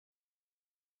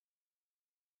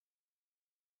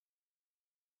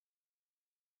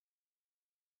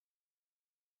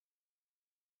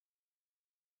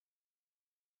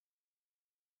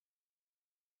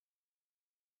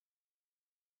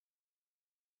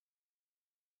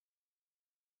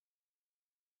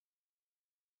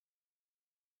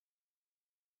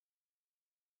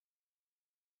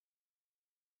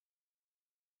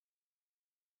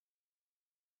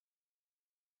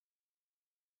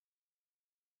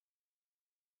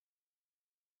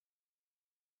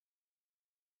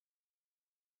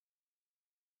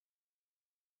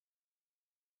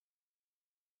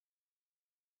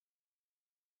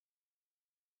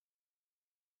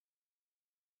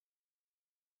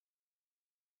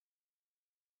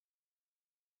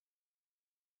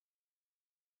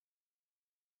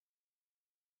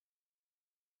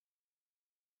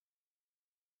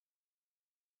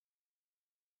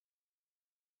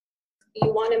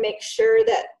you want to make sure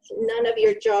that none of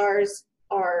your jars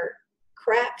are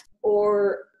cracked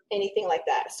or anything like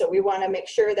that. So we want to make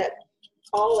sure that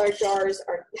all our jars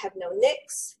have no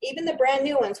nicks. Even the brand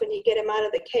new ones, when you get them out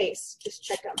of the case, just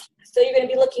check them. So you're going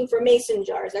to be looking for mason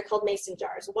jars. They're called mason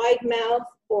jars, wide mouth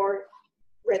or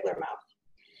regular mouth.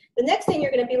 The next thing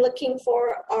you're going to be looking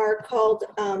for are called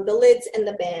the lids and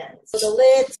the bands. So the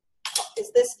lids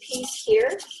is this piece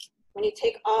here. When you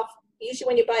take off, usually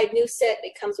when you buy a new set,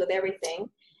 it comes with everything.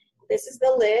 This is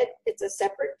the lid. It's a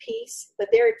separate piece, but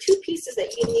there are two pieces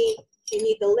that you need. You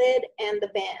need the lid and the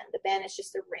band. The band is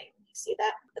just a ring. You see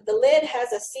that? The lid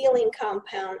has a sealing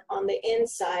compound on the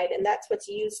inside, and that's what's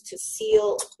used to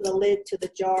seal the lid to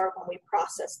the jar when we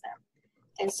process them.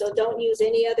 And so don't use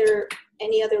any other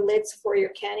lids for your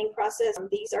canning process.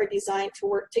 These are designed to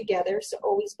work together, so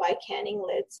always buy canning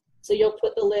lids. So you'll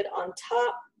put the lid on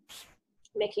top,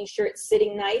 making sure it's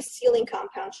sitting nice. Sealing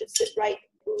compound should sit right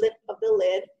lip of the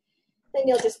lid. Then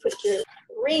you'll just put your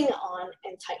ring on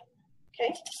and tighten,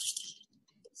 okay?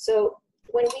 So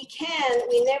when we can,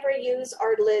 we never use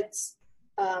our lids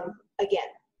again.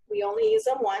 We only use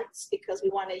them once because we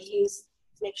want to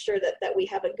make sure that we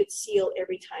have a good seal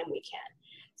every time we can.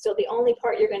 So the only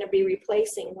part you're going to be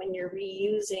replacing when you're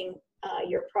reusing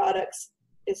your products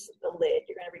is the lid.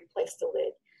 You're going to replace the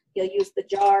lid. You'll use the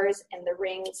jars and the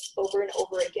rings over and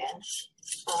over again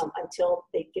until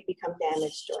they become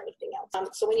damaged or anything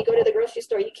else. So when you go to the grocery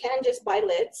store, you can just buy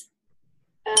lids,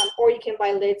 or you can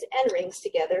buy lids and rings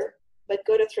together. But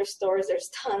go to thrift stores, there's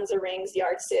tons of rings.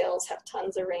 Yard sales have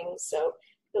tons of rings, so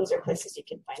those are places you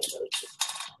can find it really cheap.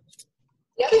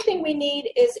 The other thing we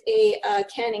need is a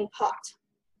canning pot.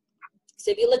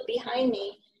 So if you look behind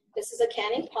me, this is a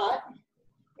canning pot.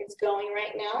 It's going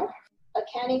right now. A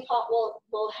canning pot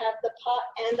will have the pot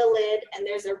and the lid, and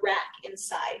there's a rack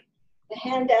inside. The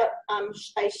handout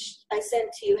I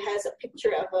sent to you has a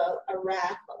picture of a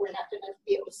rack, but we're not going to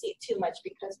be able to see it too much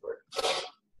because we're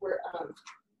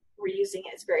using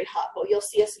it. It's very hot, but you'll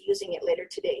see us using it later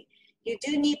today. You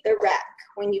do need the rack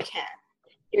when you can.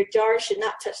 Your jar should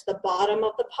not touch the bottom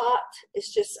of the pot.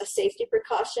 It's just a safety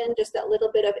precaution. Just that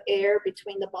little bit of air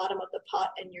between the bottom of the pot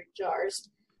and your jars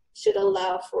should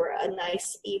allow for a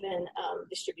nice, even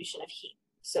distribution of heat.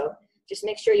 So just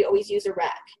make sure you always use a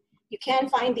rack. You can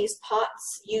find these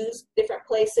pots used different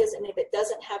places, and if it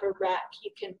doesn't have a rack,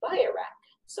 you can buy a rack.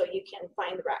 So you can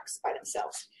find the racks by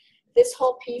themselves. This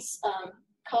whole piece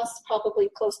costs probably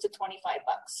close to 25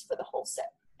 bucks for the whole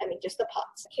set. I mean, just the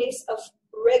pots. A case of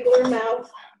regular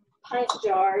mouth pint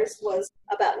jars was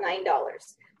about $9.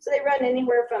 So they run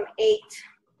anywhere from 8,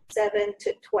 7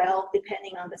 to 12,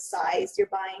 depending on the size you're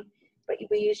buying. But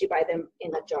we usually buy them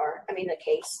in a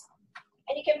case.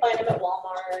 And you can find them at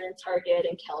Walmart and Target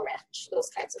and Cal Ranch, those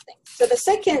kinds of things. So the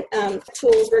second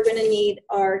tools we're going to need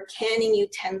are canning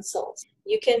utensils.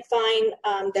 You can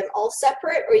find them all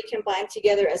separate, or you can buy them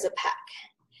together as a pack.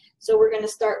 So we're going to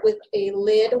start with a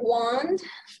lid wand.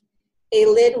 A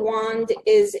lid wand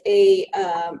is a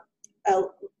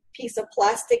piece of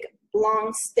plastic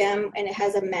long stem, and it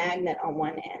has a magnet on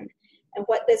one end. And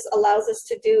what this allows us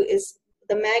to do is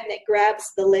the magnet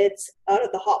grabs the lids out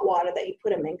of the hot water that you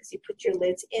put them in, because you put your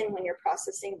lids in when you're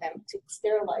processing them to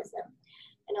sterilize them.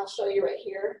 And I'll show you right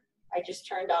here. I just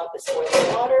turned off this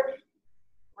boiling water.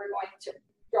 We're going to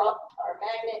drop our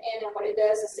magnet in, and what it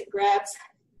does is it grabs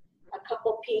a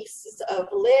couple pieces of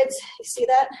lids. You see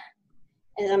that?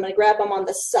 And I'm going to grab them on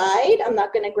the side. I'm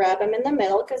not going to grab them in the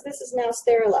middle because this is now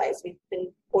sterilized. We've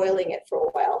been boiling it for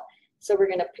a while. So we're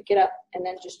going to pick it up and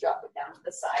then just drop it down to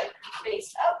the side,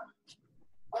 face up.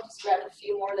 I'll just grab a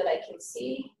few more that I can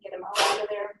see, get them all out of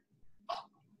there.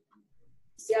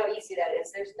 See how easy that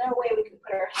is? There's no way we can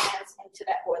put our hands into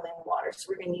that boiling water, so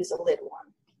we're going to use a lid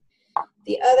one.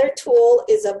 The other tool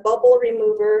is a bubble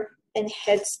remover and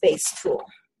headspace tool.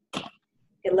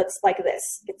 It looks like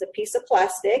this. It's a piece of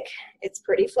plastic. It's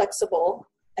pretty flexible.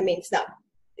 I mean,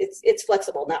 it's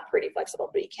flexible, not pretty flexible,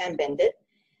 but you can bend it.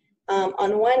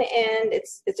 On one end,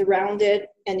 it's rounded,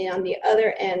 and then on the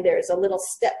other end, there's a little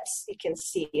steps you can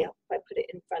see. If I put it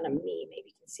in front of me, maybe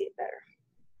you can see it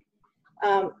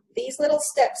better. These little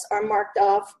steps are marked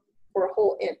off for a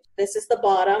whole inch. This is the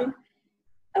bottom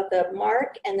of the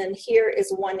mark, and then here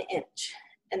is 1 inch.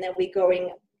 And then we're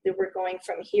going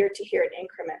from here to here in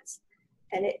increments.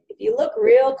 And if you look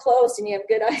real close and you have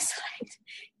good eyesight,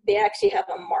 they actually have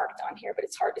them marked on here, but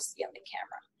it's hard to see on the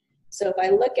camera. So if I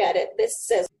look at it, this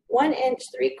says 1 inch,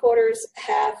 3/4,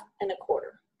 half, and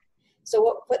 1/4.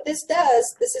 So what this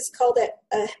does, this is called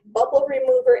a bubble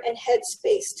remover and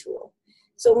headspace tool.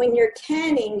 So when you're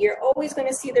canning, you're always going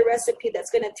to see the recipe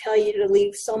that's going to tell you to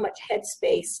leave so much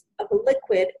headspace of a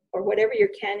liquid or whatever you're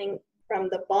canning from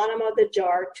the bottom of the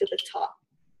jar to the top.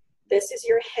 This is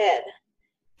your head.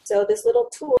 So this little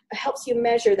tool helps you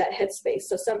measure that head space.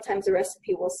 So sometimes the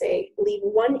recipe will say, leave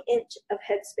 1 inch of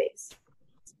head space.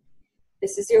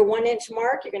 This is your 1 inch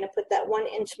mark. You're going to put that 1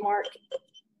 inch mark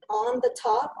on the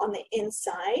top, on the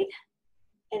inside.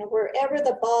 And wherever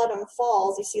the bottom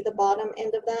falls, you see the bottom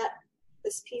end of that,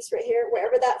 this piece right here,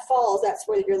 wherever that falls, that's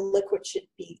where your liquid should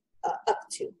be up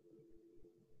to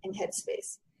in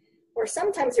headspace. Or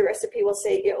sometimes the recipe will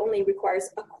say it only requires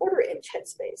a 1/4 inch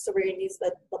headspace. So we're going to use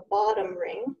the bottom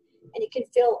ring, and you can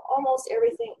fill almost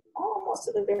everything almost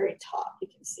to the very top. You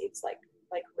can see it's like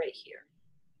right here.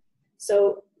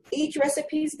 So each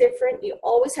recipe is different. You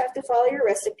always have to follow your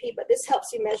recipe, but this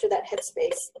helps you measure that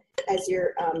headspace as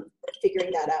you're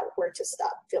figuring that out, where to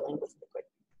stop filling with liquid.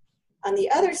 On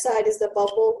the other side is the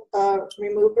bubble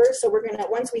remover. So we're gonna,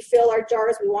 once we fill our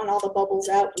jars, we want all the bubbles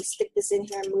out. We stick this in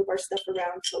here and move our stuff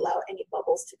around to allow any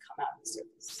bubbles to come out of the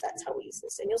surface. That's how we use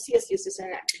this. And you'll see us use this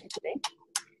in action today.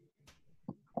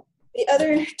 The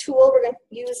other tool we're gonna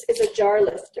use is a jar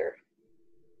lifter.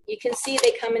 You can see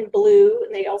they come in blue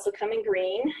and they also come in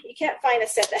green. You can't find a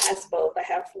set that has both. I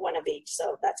have one of each,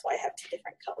 so that's why I have 2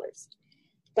 different colors.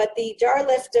 But the jar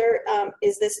lifter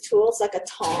is this tool. It's like a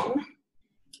tong.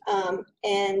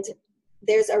 And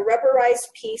there's a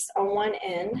rubberized piece on one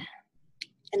end,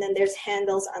 and then there's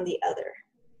handles on the other.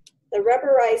 The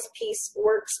rubberized piece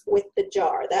works with the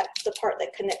jar. That's the part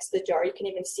that connects the jar. You can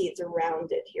even see it's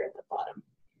rounded here at the bottom.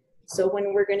 So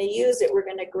when we're going to use it, we're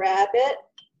going to grab it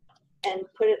and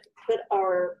put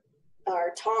our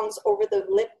tongs over the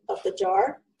lip of the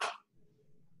jar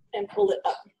and pull it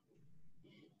up.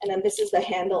 And then this is the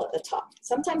handle at the top.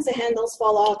 Sometimes the handles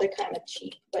fall off. They're kind of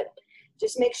cheap, but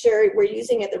just make sure we're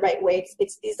using it the right way.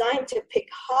 It's designed to pick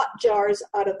hot jars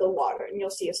out of the water, and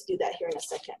you'll see us do that here in a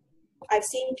second. I've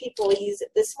seen people use it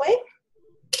this way.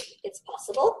 It's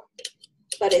possible,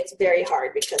 but it's very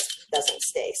hard because it doesn't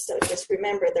stay. So just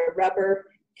remember the rubber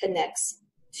connects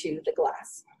to the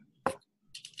glass.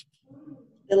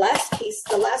 The last piece,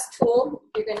 the last tool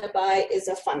you're going to buy is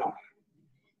a funnel,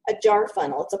 a jar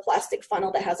funnel. It's a plastic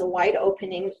funnel that has a wide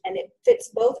opening, and it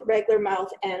fits both regular mouth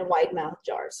and wide mouth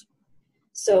jars.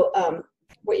 So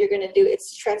what you're going to do,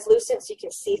 it's translucent so you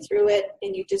can see through it,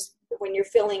 and you just, when you're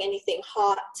filling anything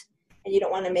hot and you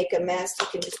don't want to make a mess, you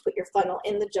can just put your funnel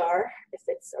in the jar. If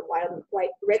it's a white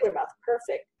regular mouth,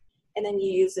 perfect. And then you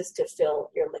use this to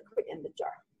fill your liquid in the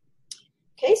jar.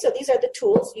 Okay, so these are the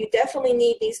tools. You definitely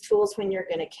need these tools when you're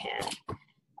going to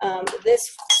can.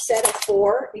 This set of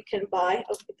 4 you can buy.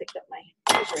 Oh, I picked up my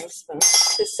measuring spoon.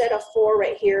 This set of 4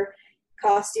 right here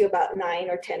costs you about $9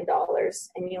 or $10,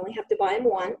 and you only have to buy them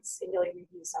once, and you'll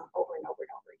use them over and over and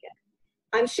over again.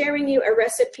 I'm sharing you a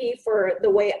recipe for the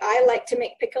way I like to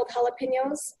make pickled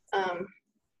jalapenos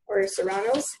or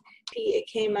serranos. It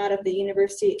came out of the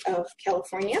University of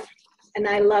California, and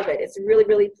I love it. It's really,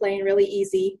 really plain, really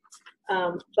easy.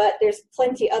 But there's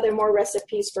plenty more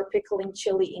recipes for pickling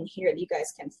chili in here that you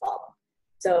guys can follow.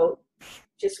 So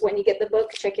just when you get the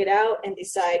book, check it out and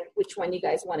decide which one you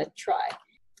guys want to try.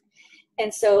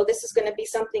 And so this is going to be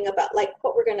something about like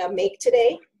what we're going to make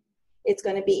today. It's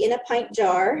going to be in a pint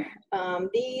jar.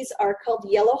 These are called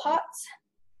yellow hots,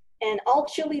 and all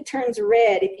chili turns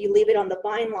red if you leave it on the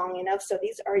vine long enough. So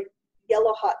these are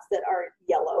yellow hots that are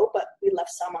yellow, but we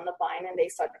left some on the vine and they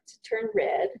started to turn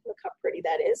red. Look how pretty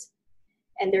that is.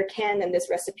 And they're canned in this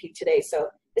recipe today. So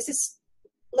this is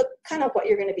kind of what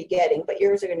you're going to be getting, but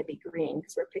yours are going to be green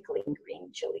because we're pickling green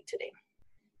chili today.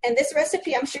 And this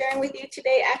recipe I'm sharing with you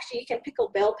today, actually you can pickle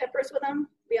bell peppers with them.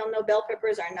 We all know bell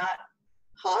peppers are not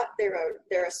hot.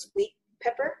 They're a sweet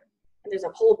pepper, and there's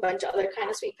a whole bunch of other kind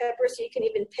of sweet peppers. So you can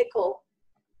even pickle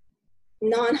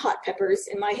non-hot peppers.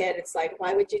 In my head, it's like,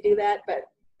 why would you do that? But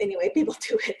anyway, people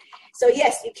do it. So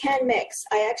yes, you can mix.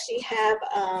 I actually have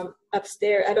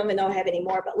upstairs, I don't even know I have any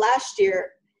more, but last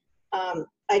year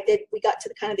we got to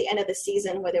the end of the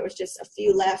season where there was just a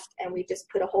few left, and we just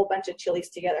put a whole bunch of chilies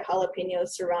together, jalapenos,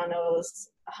 serranos,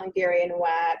 Hungarian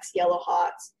wax, yellow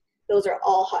hots. Those are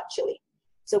all hot chili.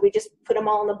 So we just put them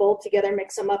all in the bowl together,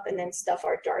 mix them up, and then stuff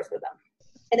our jars with them.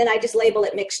 And then I just label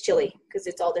it mixed chili because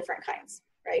it's all different kinds,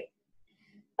 right?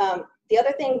 The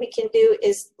other thing we can do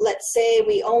is, let's say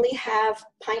we only have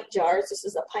pint jars. This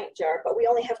is a pint jar, but we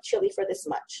only have chili for this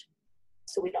much.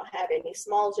 So we don't have any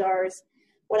small jars.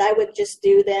 What I would just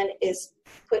do then is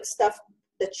put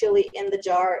the chili in the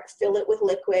jar, fill it with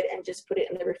liquid, and just put it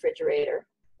in the refrigerator.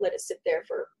 Let it sit there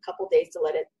for a couple days to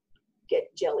let it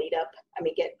get jellied up.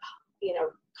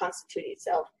 Constitute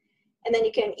itself. And then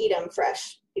you can eat them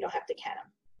fresh. You don't have to can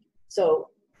them. So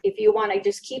if you want to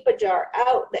just keep a jar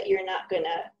out that you're not going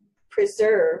to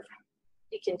preserve,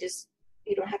 you can just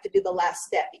You don't have to do the last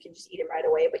step. You can just eat them right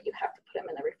away, but you have to put them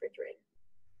in the refrigerator.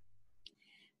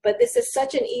 But this is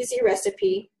such an easy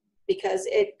recipe because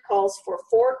it calls for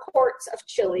 4 quarts of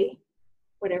chili,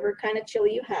 whatever kind of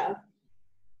chili you have,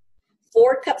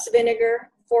 4 cups vinegar,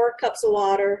 4 cups of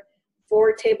water,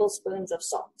 4 tablespoons of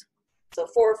salt. So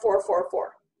 4, 4, 4,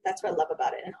 4. That's what I love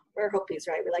about it. And we're Hopis,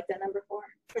 right? We like that number 4.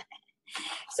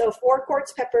 So 4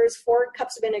 quarts peppers, 4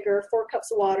 cups of vinegar, 4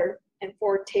 cups of water, and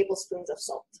 4 tablespoons of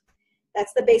salt.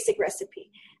 That's the basic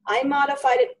recipe. I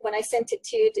modified it when I sent it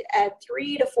to you to add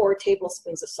 3 to 4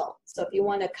 tablespoons of salt. So if you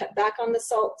want to cut back on the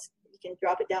salt, you can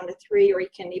drop it down to 3, or you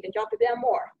can even drop it down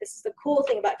more. This is the cool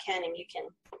thing about canning. You can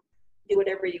do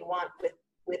whatever you want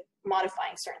with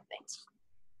modifying certain things.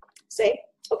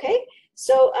 Okay,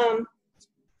 so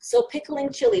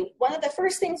pickling chili. One of the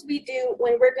first things we do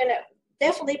when we're going to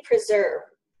definitely preserve,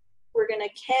 we're going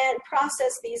to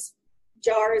process these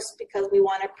jars because we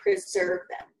want to preserve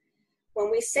them. When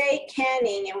we say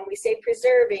canning and when we say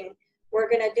preserving, we're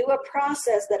going to do a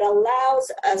process that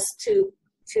allows us to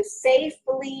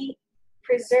safely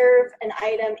preserve an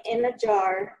item in a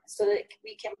jar so that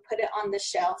we can put it on the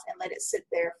shelf and let it sit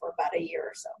there for about a year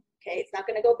or so. Okay, it's not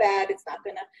going to go bad. It's not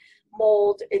going to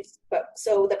mold.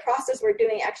 So the process we're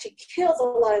doing actually kills a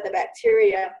lot of the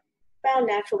bacteria found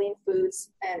naturally in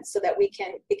foods, and so that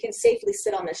it can safely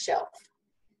sit on the shelf.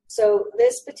 So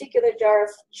this particular jar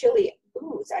of chili,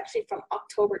 it's actually from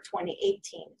October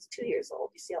 2018. It's 2 years old.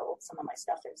 You see how old some of my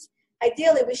stuff is.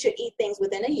 Ideally, we should eat things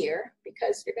within a year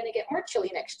because you're going to get more chili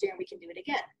next year and we can do it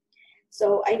again.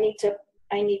 So I need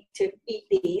to eat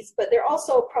these, but they're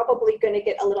also probably going to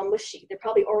get a little mushy. They're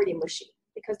probably already mushy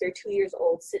because they're 2 years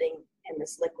old sitting in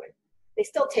this liquid. They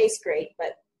still taste great,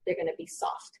 but they're going to be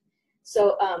soft.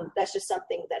 So that's just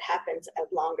something that happens as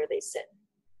longer they sit.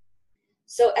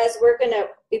 So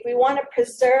if we want to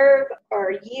preserve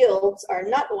our yields, our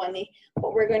nut one,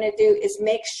 what we're going to do is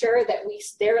make sure that we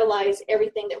sterilize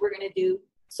everything that we're going to do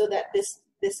so that this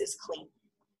is clean.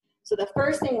 So the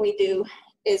first thing we do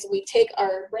is we take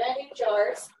our brand new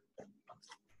jars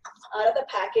out of the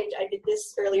package. I did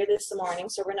this earlier this morning,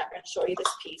 so we're not going to show you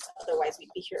this piece. Otherwise, we'd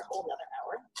be here a whole nother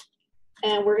hour.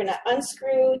 And we're going to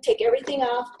unscrew, take everything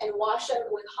off, and wash them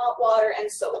with hot water and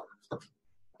soap.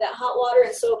 That hot water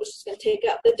and soap is just going to take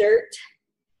out the dirt.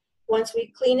 Once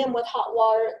we clean them with hot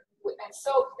water and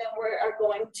soap, then we are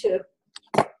going to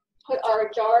put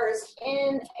our jars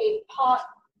in a pot,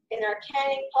 in our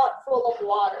canning pot full of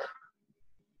water.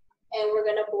 And we're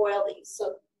going to boil these.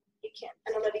 So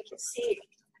I don't know if you can see,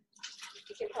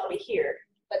 you can probably hear,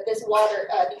 but this water,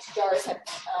 these jars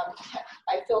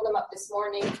I filled them up this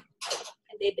morning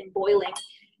and they've been boiling.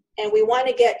 And we want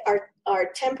to get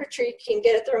our temperature. You can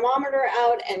get a thermometer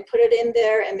out and put it in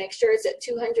there and make sure it's at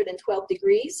 212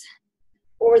 degrees.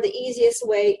 Or the easiest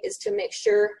way is to make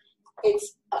sure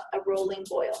it's a rolling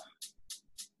boil.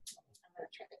 I'm going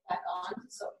to turn it back on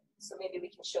so maybe we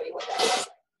can show you what that looks like.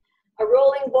 A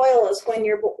rolling boil is when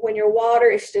your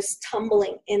water is just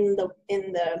tumbling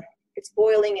it's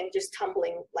boiling and just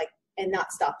tumbling and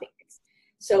not stopping.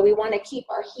 So we want to keep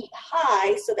our heat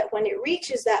high so that when it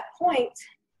reaches that point,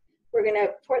 we're going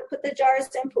to put the jars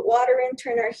in, put water in,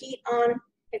 turn our heat on.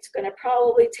 It's going to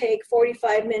probably take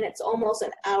 45 minutes, almost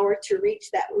an hour to reach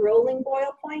that rolling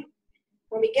boil point.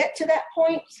 When we get to that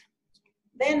point,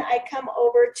 then I come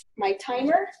over to my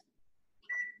timer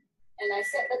and I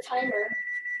set the timer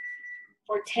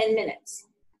for 10 minutes. I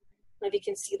don't know if you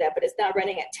can see that, but it's now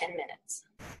running at 10 minutes.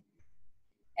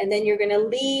 And then you're going to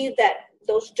leave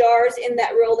those jars in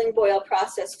that rolling boil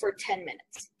process for 10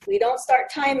 minutes. We don't start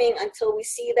timing until we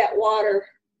see that water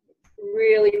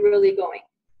really, really going.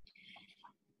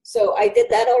 So I did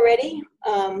that already.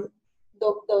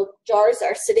 The jars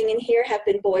are sitting in here, have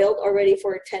been boiled already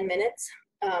for 10 minutes.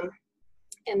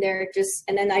 And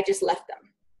then I just left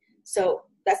them. So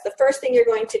that's the first thing you're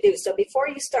going to do. So before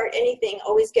you start anything,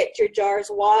 always get your jars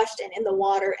washed and in the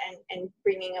water and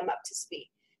bringing them up to speed,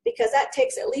 because that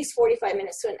takes at least 45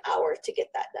 minutes to an hour to get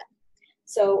that done.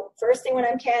 So first thing when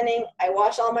I'm canning, I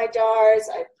wash all my jars,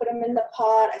 I put them in the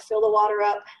pot, I fill the water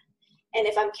up. And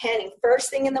if I'm canning first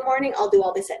thing in the morning, I'll do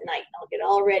all this at night. I'll get it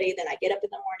all ready, then I get up in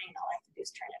the morning and all I have to do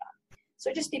is turn it on. So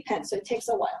it just depends, so it takes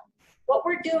a while.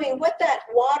 What that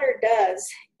water does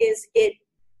is it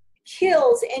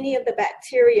kills any of the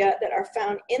bacteria that are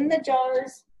found in the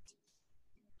jars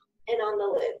and on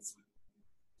the lids.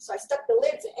 So I stuck the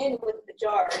lids in with the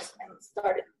jars and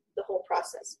started the whole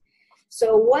process.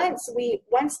 So once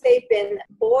they've been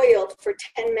boiled for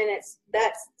 10 minutes,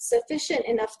 that's sufficient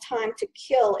enough time to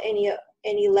kill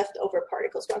any leftover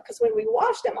particles. Because when we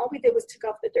washed them, all we did was took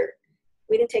off the dirt.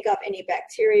 We didn't take off any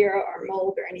bacteria or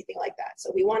mold or anything like that.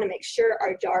 So we want to make sure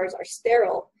our jars are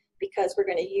sterile because we're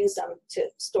going to use them to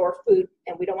store food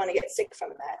and we don't want to get sick from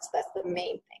that. So that's the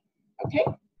main thing. Okay,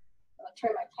 I'm going to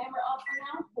turn my timer off for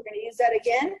now. We're going to use that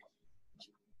again.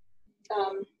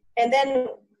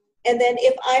 And then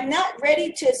if I'm not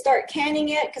ready to start canning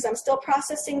yet because I'm still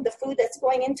processing the food that's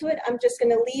going into it, I'm just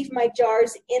going to leave my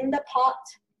jars in the pot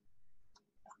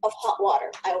of hot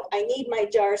water. I need my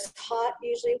jars hot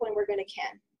usually when we're going to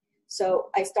can.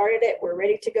 So I started it. We're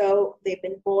ready to go. They've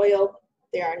been boiled.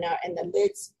 They are now, and the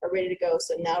lids are ready to go.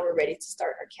 So now we're ready to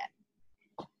start our can.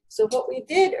 So what we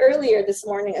did earlier this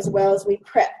morning as well is we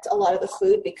prepped a lot of the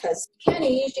food because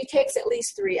canning usually takes at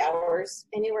least 3 hours,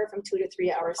 anywhere from 2 to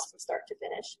 3 hours from start to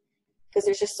finish, because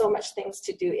there's just so much things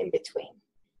to do in between.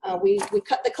 We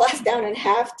cut the class down in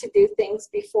half to do things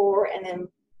before, and then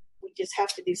we just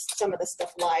have to do some of the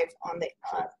stuff live on the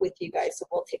with you guys, so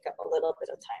we'll take up a little bit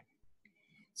of time.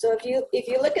 So if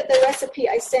you look at the recipe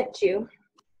I sent you,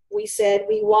 we said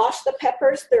we wash the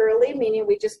peppers thoroughly, meaning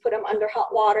we just put them under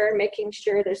hot water, making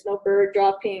sure there's no bird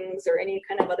droppings or any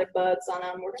kind of other bugs on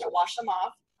them. We're gonna wash them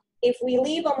off. If we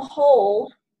leave them whole,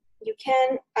 you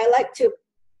can, I like to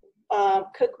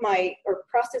cook or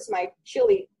process my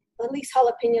chili, at least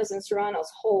jalapenos and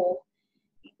serranos whole.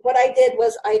 What I did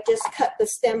was I just cut the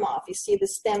stem off. You see the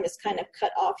stem is kind of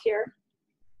cut off here.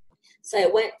 So I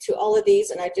went to all of these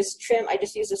and I just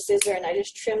used a scissor and I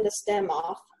just trimmed the stem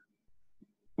off.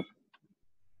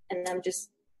 And I'm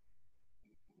just,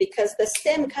 because the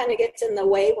stem kind of gets in the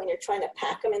way when you're trying to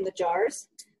pack them in the jars.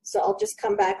 So I'll just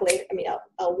come back later. I mean,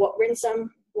 I'll rinse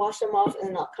them, wash them off, and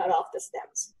then I'll cut off the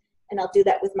stems. And I'll do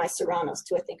that with my serranos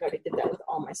too. I think I already did that with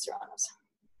all my serranos.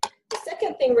 The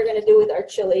second thing we're going to do with our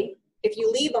chili, if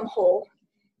you leave them whole,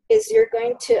 is you're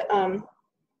going to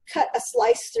cut a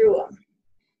slice through them.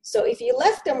 So if you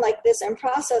left them like this and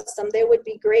processed them, they would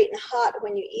be great and hot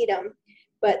when you eat them.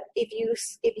 But if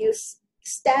you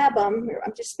stab them,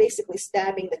 I'm just basically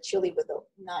stabbing the chili with a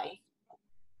knife.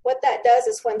 What that does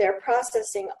is when they're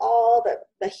processing, all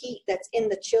the heat that's in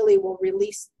the chili will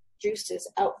release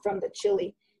juices out from the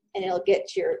chili, and it'll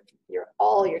get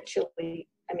all your chili.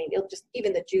 I mean,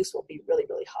 even the juice will be really,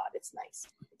 really hot. It's nice.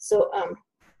 So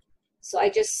so I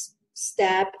just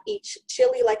stab each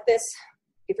chili like this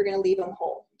if you're gonna leave them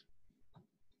whole.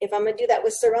 If I'm gonna do that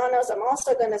with serranos,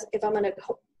 if I'm gonna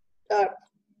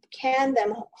can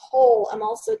them whole, I'm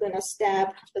also gonna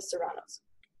stab the serranos.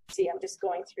 See, I'm just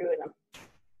going through and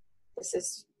this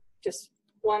is just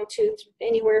 1, 2,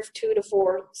 anywhere 2 to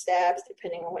 4 stabs,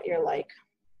 depending on what you're like.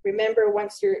 Remember,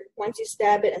 once you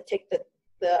stab it and take the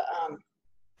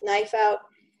knife out,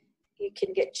 you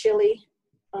can get chili,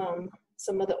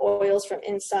 some of the oils from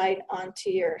inside onto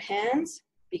your hands.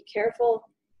 Be careful.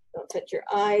 Don't touch your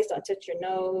eyes. Don't touch your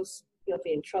nose. You'll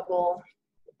be in trouble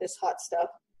with this hot stuff.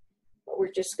 But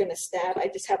we're just going to stab. I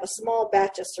just have a small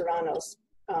batch of serranos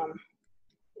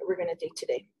that we're going to do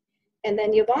today. And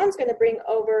then Yvonne's going to bring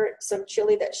over some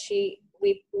chili that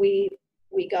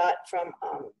we got from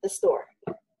the store.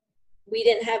 We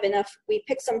didn't have enough. We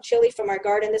picked some chili from our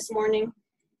garden this morning.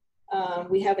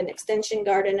 We have an extension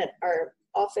garden at our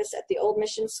office at the old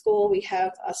mission school. We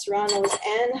have serranos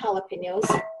and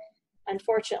jalapenos.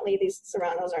 Unfortunately, these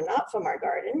serranos are not from our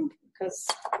garden because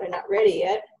they're not ready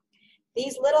yet.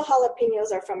 These little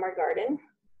jalapenos are from our garden,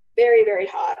 very, very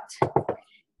hot.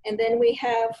 And then we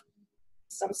have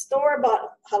some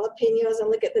store-bought jalapenos, and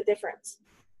look at the difference.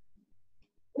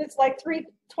 It's like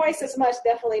twice as much,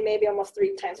 definitely, maybe almost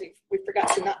 3 times. We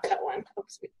forgot to not cut one.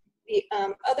 Oops. The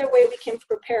other way we can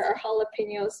prepare our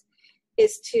jalapenos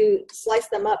is to slice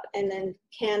them up and then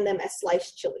can them as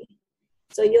sliced chili.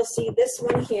 So you'll see this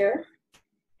one here.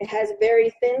 It has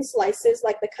very thin slices,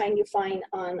 like the kind you find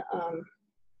on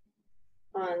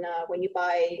when you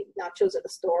buy nachos at the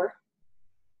store.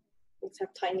 Let's have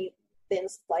tiny, thin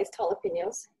sliced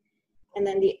jalapenos. And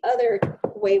then the other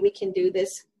way we can do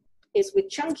this is with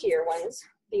chunkier ones.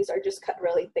 These are just cut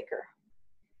really thicker.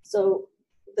 So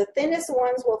the thinnest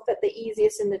ones will fit the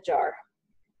easiest in the jar.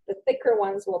 The thicker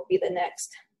ones will be the next.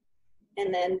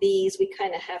 And then these, we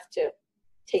kind of have to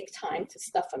take time to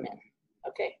stuff them in.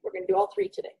 Okay, we're gonna do all 3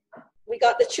 today. We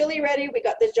got the chili ready, we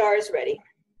got the jars ready.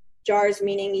 Jars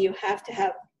meaning you have to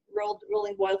have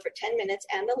rolling boiled for 10 minutes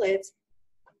and the lids.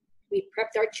 We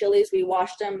prepped our chilies, we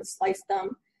washed them, sliced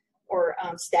them, or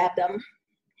stabbed them,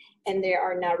 and they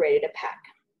are now ready to pack.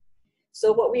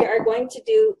 So what we are going to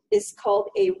do is called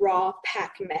a raw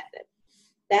pack method.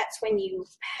 That's when you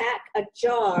pack a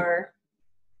jar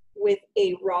with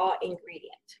a raw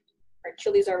ingredient. Our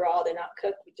chilies are raw, they're not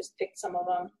cooked, we just picked some of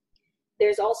them.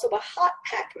 There's also a hot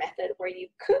pack method where you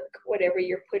cook whatever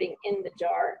you're putting in the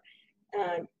jar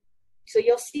So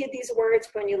you'll see these words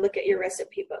when you look at your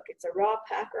recipe book. It's a raw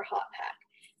pack or hot pack.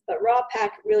 But raw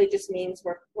pack really just means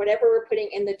whatever we're putting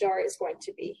in the jar is going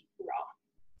to be raw.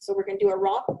 So we're going to do a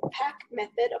raw pack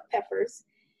method of peppers.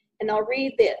 And I'll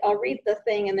read the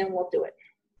thing and then we'll do it.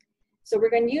 So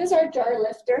we're going to use our jar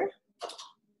lifter,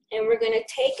 and we're going to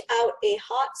take out a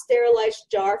hot sterilized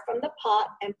jar from the pot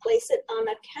and place it on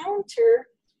a counter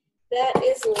that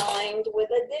is lined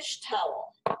with a dish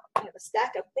towel. I have a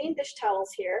stack of clean dish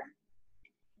towels here.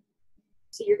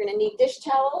 So you're going to need dish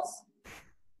towels,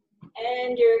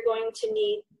 and you're going to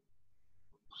need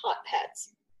hot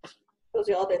pads. Those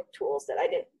are all the tools that I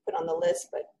didn't put on the list,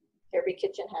 but every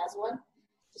kitchen has one.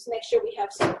 Just make sure we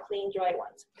have some clean, dry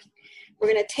ones.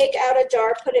 We're going to take out a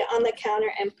jar, put it on the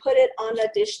counter, and put it on a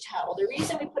dish towel. The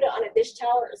reason we put it on a dish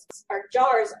towel is our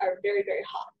jars are very, very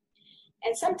hot.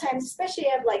 And sometimes, especially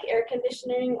if you have like air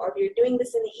conditioning, or if you're doing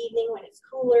this in the evening when it's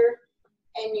cooler,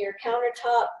 and your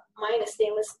countertop, mine is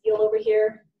stainless steel over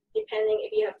here, depending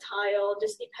if you have tile,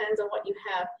 just depends on what you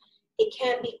have. It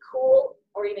can be cool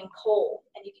or even cold.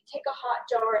 And if you take a hot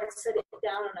jar and set it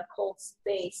down on a cold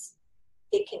space,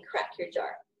 it can crack your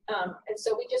jar. And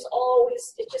so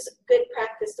it's just good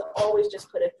practice to always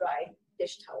just put a dry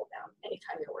dish towel down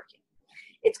anytime you're working.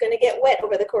 It's going to get wet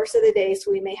over the course of the day,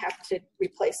 so we may have to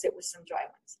replace it with some dry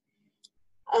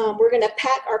ones. We're going to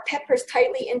pack our peppers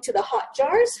tightly into the hot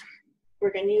jars.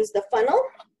 We're going to use the funnel.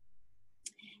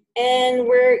 And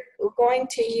we're going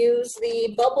to use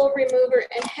the bubble remover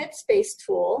and headspace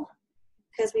tool,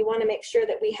 because we want to make sure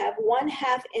that we have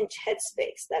 1/2 inch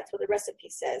headspace. That's what the recipe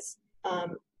says.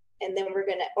 And then we're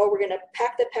gonna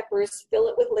pack the peppers, fill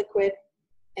it with liquid,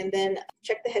 and then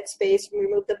check the headspace,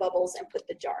 remove the bubbles, and put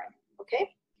the jar in,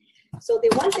 okay? So the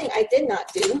one thing I did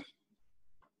not do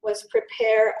was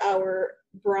prepare our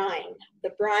brine.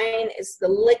 The brine is the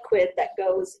liquid that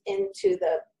goes into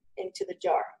the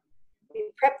jar. We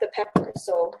prep the peppers.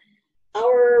 So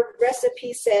our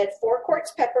recipe said 4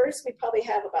 quarts peppers. We probably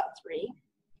have about 3.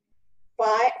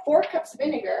 4 cups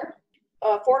vinegar.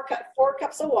 4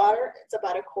 cups of water. It's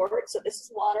about 1 quart. So this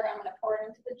is water. I'm going to pour it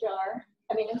into the jar.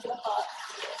 Into the pot.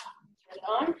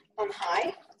 Turn it on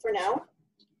high for now.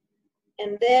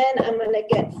 And then I'm going to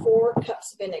get 4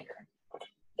 cups vinegar.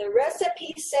 The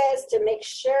recipe says to make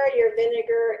sure your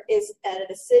vinegar is at an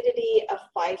acidity of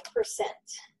 5%.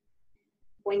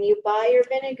 When you buy your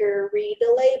vinegar, read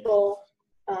the label.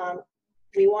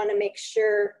 We want to make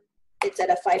sure it's at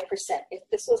a 5%. If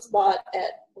this was bought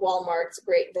at Walmart's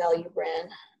Great Value brand,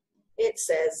 it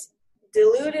says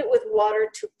dilute it with water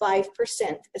to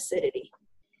 5% acidity.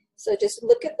 So just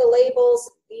look at the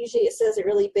labels. Usually it says it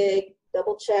really big.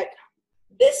 Double check.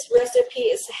 This recipe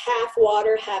is half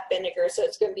water, half vinegar, so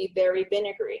it's going to be very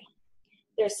vinegary.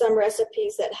 There's some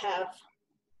recipes that have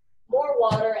more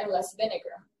water and less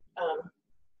vinegar.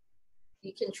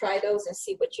 You can try those and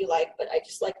see what you like, but I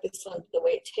just like this one the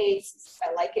way it tastes.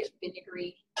 I like it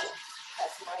vinegary.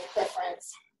 That's my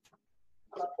preference.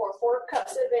 I'm going to pour 4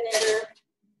 cups of vinegar,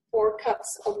 4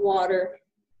 cups of water,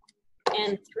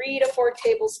 and 3 to 4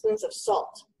 tablespoons of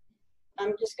salt.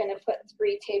 I'm just going to put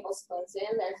 3 tablespoons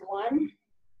in. There's 1,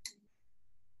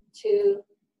 2,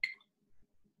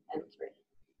 and 3.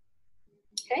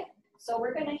 Okay, so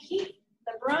we're going to heat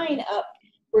the brine up.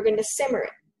 We're going to simmer it.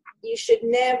 You should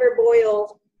never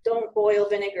don't boil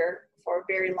vinegar for a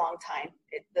very long time.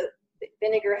 The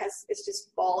vinegar it's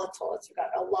just volatile. It's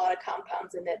got a lot of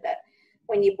compounds in it that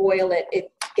when you boil it,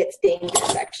 it gets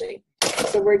dangerous actually.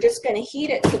 So we're just going to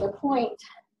heat it to the point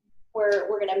where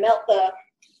we're going to melt the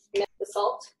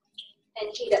salt and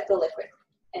heat up the liquid.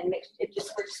 And we're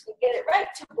just going to get it right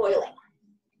to boiling.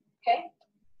 Okay,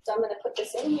 so I'm going to put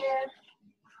this in here.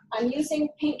 I'm using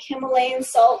pink Himalayan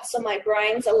salt, so my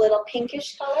brine's a little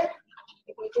pinkish color.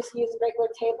 If you just use regular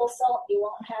table salt, you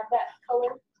won't have that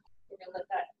color. We're going to let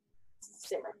that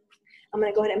simmer. I'm going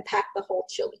to go ahead and pack the whole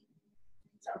chili.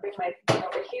 So I'll bring my pan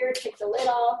over here, take the lid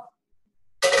off,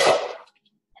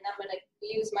 and I'm going to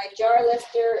use my jar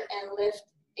lifter and lift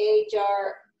a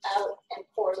jar out and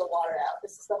pour the water out.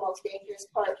 This is the most dangerous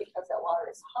part because that water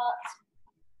is hot,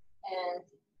 and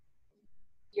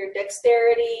your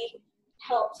dexterity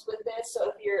helps with this.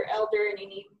 So if you're elder and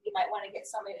you might want to get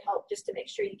somebody to help just to make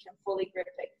sure you can fully grip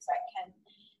it, because that can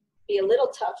be a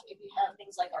little tough if you have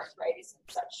things like arthritis and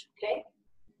such. Okay,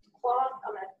 cloth.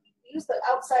 I'm going to use the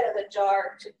outside of the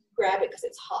jar to grab it because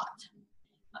it's hot.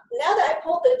 Now that I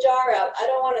pulled the jar out, I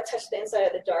don't want to touch the inside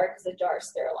of the jar because the jar is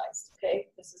sterilized. Okay,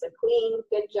 this is a clean,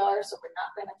 good jar, so we're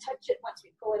not going to touch it once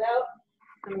we pull it out.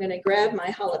 I'm going to grab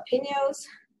my jalapenos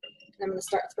and I'm going to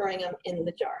start throwing them in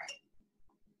the jar.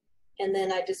 And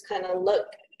then I just kind of look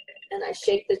and I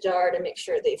shake the jar to make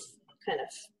sure they've kind of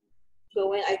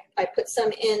go in. I put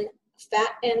some in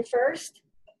fat end first,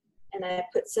 and I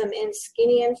put some in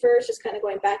skinny end first, just kind of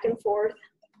going back and forth.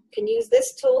 Can use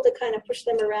this tool to kind of push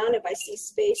them around if I see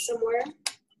space somewhere.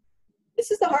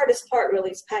 This is the hardest part,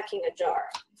 really, is packing a jar,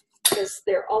 because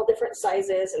they're all different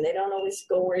sizes and they don't always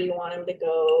go where you want them to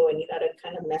go, and you got to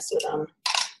kind of mess with them.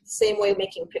 Same way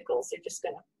making pickles. You're just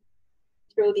going to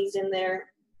throw these in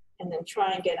there and then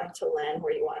try and get them to land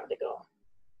where you want them to go.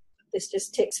 This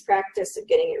just takes practice of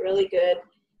getting it really good.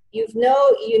 You've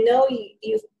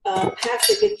packed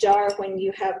a good jar when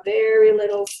you have very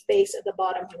little space at the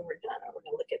bottom when we're done. We're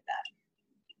going to look at that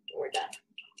when we're done.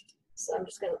 So I'm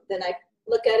just going to, then I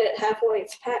look at it halfway.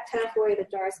 It's packed halfway. The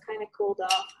jar is kind of cooled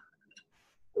off.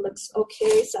 It looks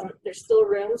okay. So there's still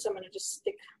room, so I'm going to just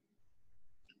stick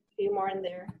a few more in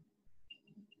there.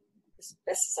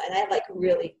 And I like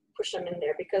really push them in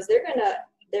there because they're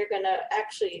gonna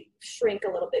actually shrink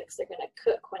a little bit because they're gonna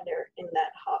cook when they're in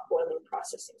that hot boiling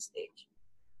processing stage.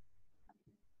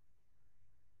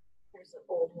 Here's an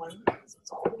old one. It's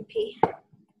all loopy.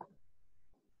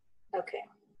 Okay.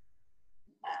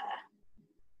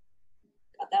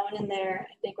 Got that one in there.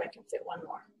 I think I can fit one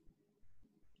more.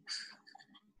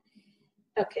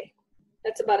 Okay,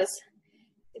 that's about as.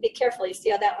 Be careful. You see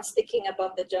how that one's sticking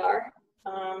above the jar?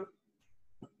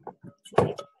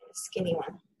 Skinny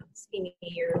one.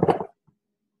 Skinnier.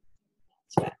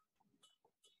 That's right.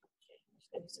 Okay, I'm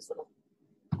just gonna use this little.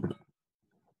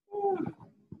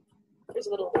 There's a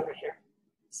little one right here.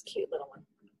 This cute little one.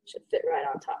 Should fit right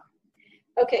on top.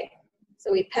 Okay,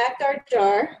 so we packed our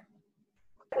jar.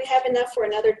 We have enough for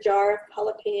another jar of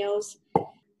jalapenos.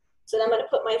 So then I'm going to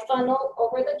put my funnel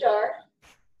over the jar.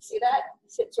 See that?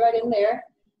 Sits right in there.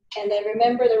 And then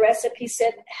remember the recipe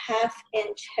said 1/2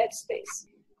 inch headspace.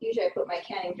 Usually I put my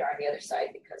canning jar on the other side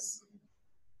because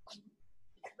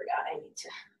I forgot I need to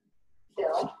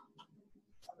fill.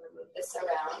 I'm going to move this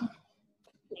around.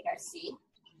 You guys see?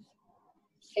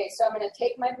 Okay, so I'm going to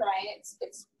take my brine.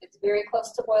 It's very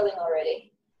close to boiling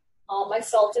already. All my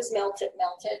salt is melted,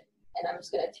 and I'm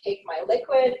just going to take my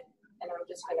liquid and I'm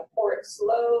just going to pour it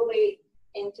slowly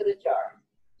into the jar.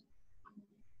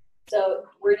 So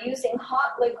we're using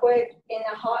hot liquid in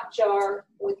a hot jar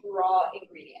with raw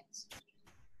ingredients.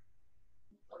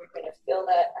 We're going to fill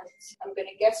that. I'm going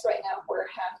to guess right now where 1/2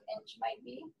 inch might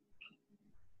be.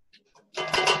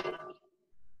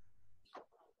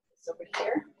 It's over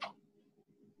here.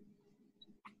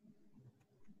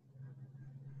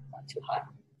 Not too hot.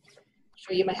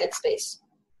 Show you my headspace.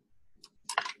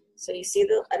 So you see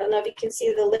I don't know if you can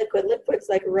see the liquid. Liquid's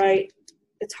like right.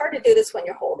 It's hard to do this when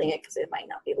you're holding it because it might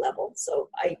not be level. So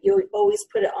you always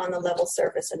put it on the level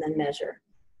surface and then measure.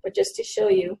 But just to show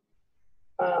you,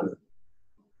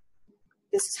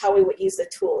 this is how we would use the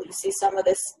tool. You see some of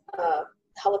this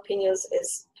jalapenos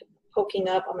is poking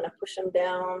up. I'm going to push them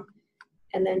down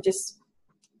and then just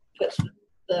put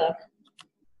the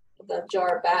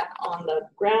jar back on the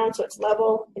ground so it's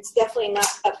level. It's definitely not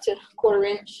up to 1/4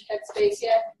 inch headspace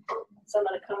yet. So I'm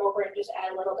going to come over and just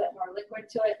add a little bit more liquid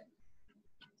to it.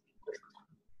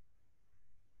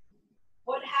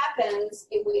 What happens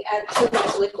if we add too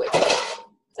much liquid?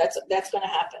 That's going to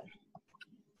happen.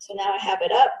 So now I have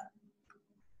it up.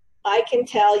 I can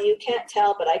tell, you can't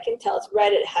tell, but I can tell it's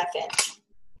right at 1/2 inch.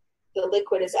 The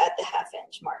liquid is at the 1/2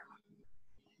 inch mark.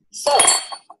 So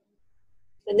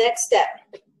the next step,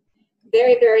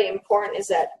 very, very important, is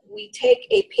that we take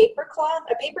a paper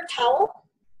towel.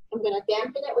 I'm going to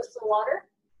dampen it with some water.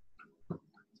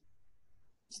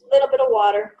 Just a little bit of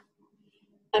water.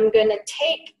 I'm going to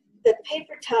take the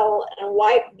paper towel and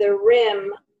wipe the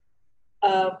rim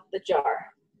of the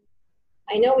jar.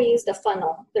 I know we used a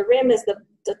funnel. The rim is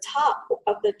the top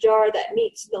of the jar that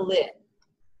meets the lid.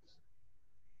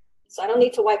 So I don't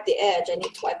need to wipe the edge, I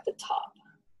need to wipe the top.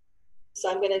 So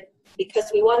I'm going to,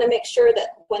 because we want to make sure that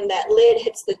when that lid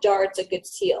hits the jar, it's a good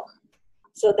seal.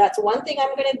 So that's one thing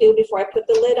I'm going to do before I put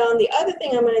the lid on. The other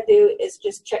thing I'm going to do is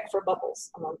just check for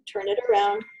bubbles. I'm going to turn it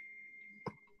around.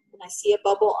 I see a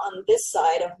bubble on this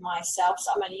side of myself,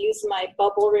 so I'm going to use my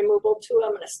bubble removal tool. I'm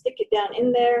going to stick it down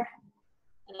in there,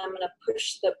 and I'm going to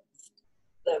push the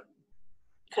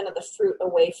kind of the fruit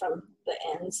away from the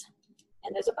ends.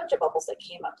 And there's a bunch of bubbles that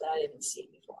came up that I didn't see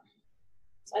before.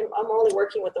 So I'm only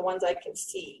working with the ones I can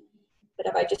see. But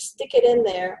if I just stick it in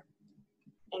there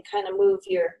and kind of move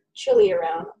your chili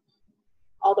around,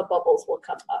 all the bubbles will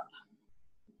come up.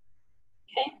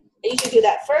 Okay, I usually do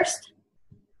that first.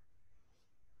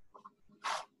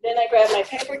 Then I grab my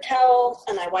paper towel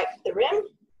and I wipe the rim.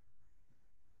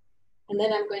 And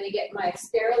then I'm going to get my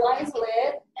sterilized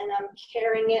lid and I'm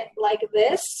carrying it like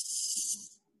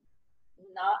this,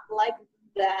 not like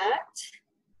that.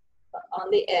 on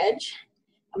the edge.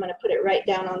 I'm going to put it right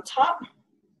down on top.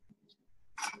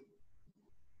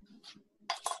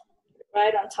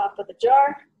 Right on top of the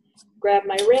jar. Grab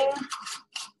my ring.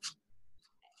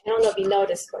 I don't know if you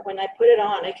noticed, but when I put it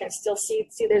on, I can still see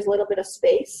there's a little bit of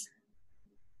space.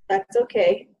 That's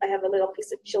okay. I have a little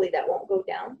piece of chili that won't go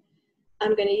down.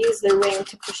 I'm going to use the ring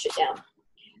to push it down.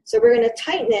 So we're going to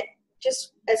tighten it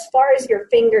just as far as your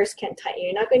fingers can tighten.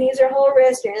 You're not going to use your whole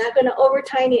wrist. You're not going to over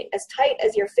tighten it, as tight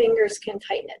as your fingers can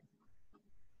tighten it.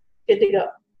 Good to go,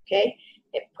 okay?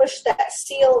 It pushed that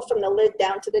seal from the lid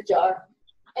down to the jar,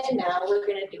 and now we're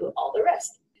going to do all the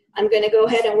rest. I'm going to go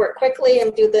ahead and work quickly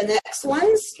and do the next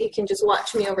ones. You can just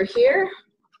watch me over here.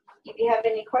 If you have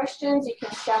any questions, you can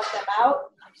shout them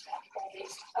out.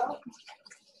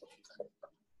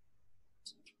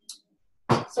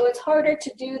 So it's harder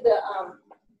to do the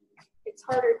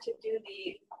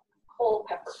whole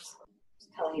peppers. I'm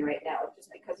just telling you right now, just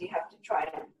because you have to try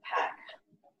and pack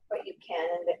what you can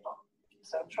in the.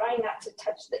 So try not to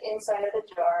touch the inside of the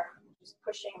jar. Just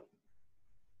pushing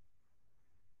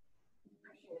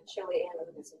the chili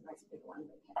in. This is a nice big one,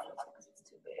 but I can't because it's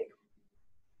too big.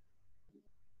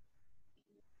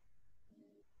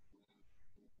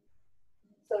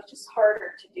 So it's just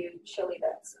harder to do chili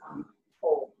that's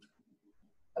whole.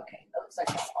 Okay, that looks like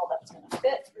that's all that's going to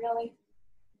fit, really.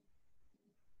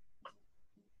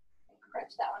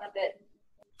 Crunch that one a bit.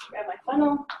 Grab my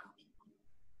funnel.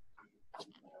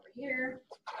 Over here.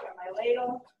 Grab my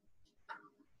ladle.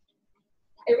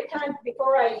 Every time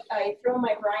before I throw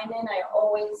my brine in, I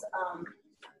always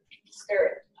stir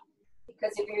it.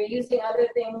 Because if you're using other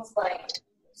things like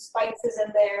spices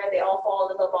in there, they all fall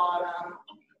to the bottom.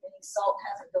 Any salt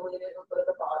hasn't diluted, it'll go to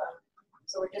the bottom.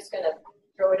 So we're just going to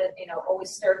throw it in,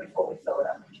 always stir before we fill it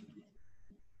up.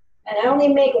 And I only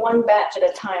make one batch at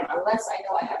a time unless I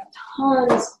know I have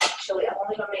tons of chili. I'm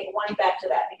only going to make one batch of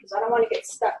that because I don't want to get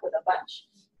stuck with a bunch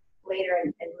later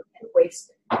and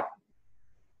waste it.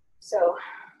 So,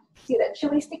 see that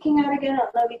chili sticking out again? I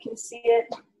don't know if you can see it.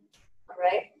 All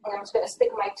right, and I'm just going to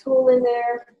stick my tool in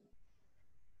there,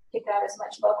 pick out as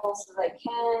much bubbles as I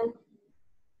can.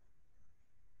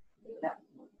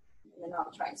 And then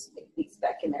I'll try and stick these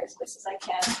back in there as best as I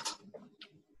can.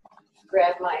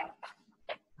 Grab my,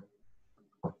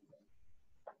 I'm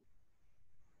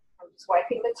just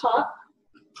wiping the top.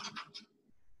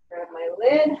 Grab my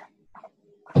lid.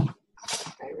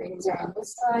 My rings are on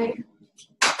this side.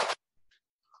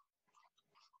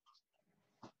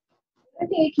 The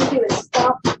thing you can do is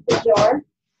stop the jar.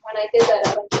 When I did that, a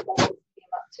bunch of bubbles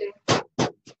came up too.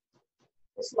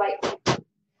 Just lightly.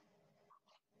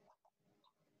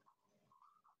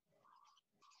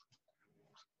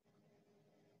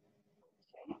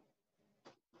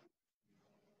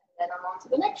 Then I'm on to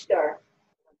the next jar.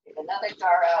 Get another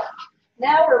jar out.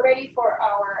 Now we're ready for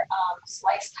our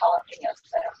sliced jalapenos.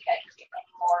 I don't think I can get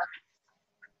any more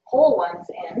whole ones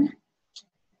in.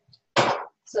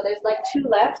 So there's like 2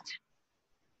 left.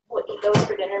 We'll eat those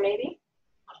for dinner maybe.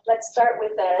 Let's start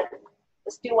with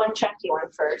let's do one chunky one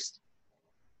first.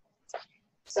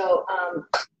 So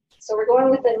we're going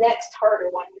with the next harder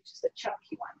one, which is the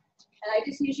chunky one. And I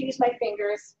just usually use my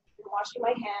fingers. I'm washing my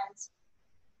hands.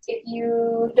 If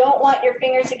you don't want your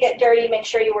fingers to get dirty, make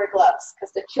sure you wear gloves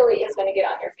because the chili is going to get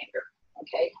on your finger.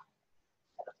 Okay,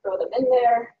 throw them in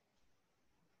there.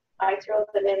 I throw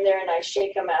them in there and I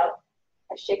shake them out.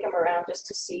 I shake them around just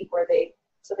to see where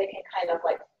so they can kind of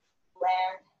like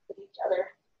land with each other.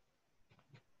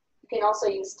 You can also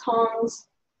use tongs.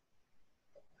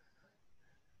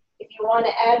 If you want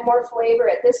to add more flavor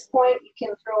at this point, you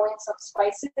can throw in some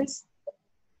spices.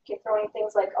 You can throw in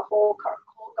things like a whole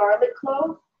garlic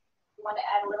clove. You want to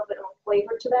add a little bit more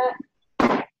flavor to that.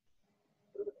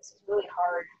 Ooh, this is really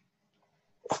hard.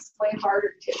 This is way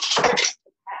harder to pack.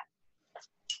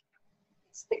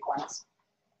 These thick ones.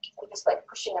 I'm just like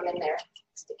pushing them in there,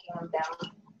 sticking them down.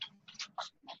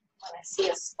 When I see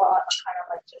a spot, I kind of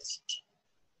like just.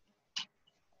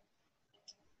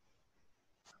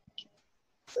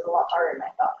 This is a lot harder than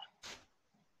I thought.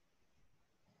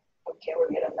 Okay, we'll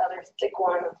get another thick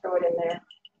one and throw it in there.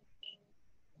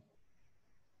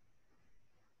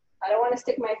 I don't want to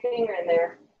stick my finger in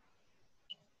there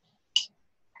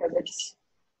because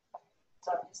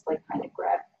so I'm just like kind of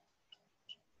grab.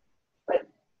 But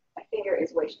my finger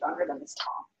is way stronger than this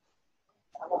tong.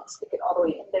 I won't stick it all the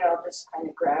way in there. I'll just kind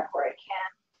of grab where I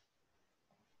can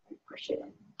and push it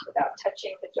in without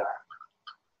touching the jar.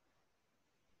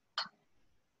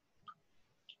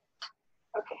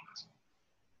 Okay.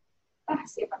 I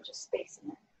see a bunch of space in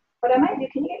there. What I might do,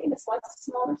 can you get me the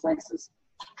smaller slices?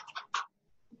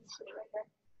 Put it right there.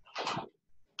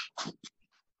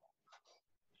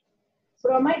 So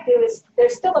what I might do is,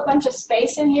 there's still a bunch of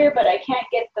space in here, but I can't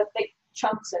get the big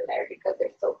chunks in there because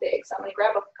they're so big. So I'm going to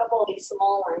grab a couple of these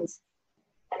small ones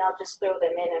and I'll just throw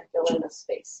them in and fill in the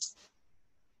space.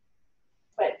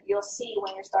 But you'll see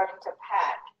when you're starting to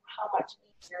pack how much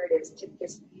easier it is to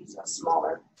just use a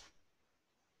smaller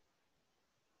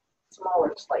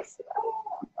slice.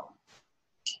 Oh,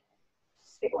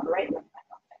 big one right in the back.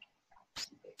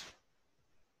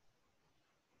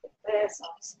 This,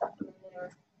 I'll stuff them in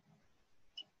there.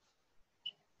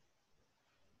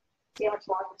 See how much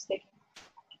longer it's taking?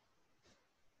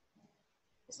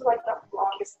 This is like the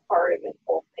longest part of the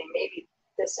whole thing. Maybe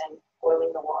this and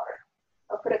boiling the water.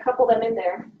 I'll put a couple of them in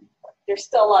there. There's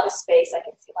still a lot of space. I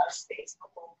can see a lot of space.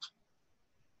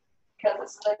 Because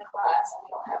this is a class and we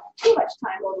don't have too much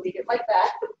time, we'll leave it like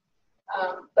that.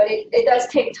 But it does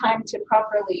take time to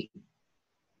properly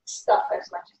stuff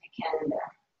as much as you can in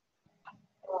there.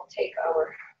 We'll take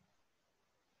our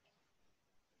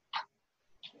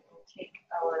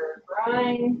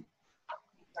brine,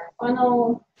 our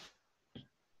funnel,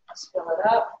 let's fill it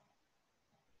up.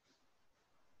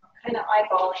 I'm kind of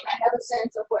eyeballing. I have a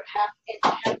sense of what half inch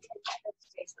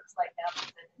space looks like now because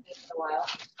I've been doing it a while.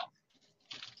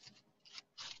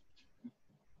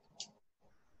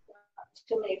 Not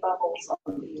too many bubbles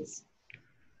on these.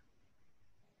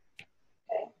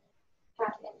 Okay,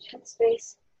 half inch head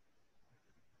space.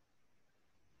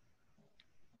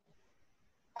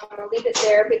 I'm going to leave it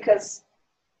there because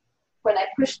when I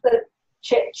push the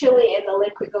chili in, the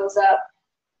liquid goes up,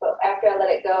 but after I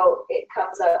let it go, it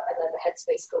comes up and then the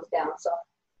headspace goes down. So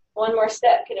one more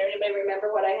step. Can anybody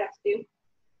remember what I have to do?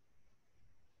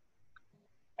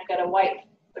 I got to wipe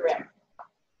the rim.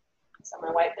 So I'm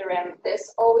going to wipe the rim.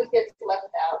 This always gets left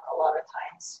out a lot of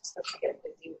times, just to get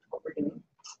busy with what we're doing.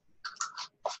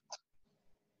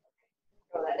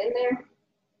 Throw that in there.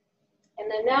 And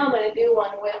then now I'm going to do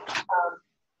one with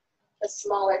a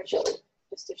smaller chili,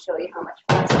 just to show you how much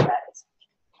faster that is.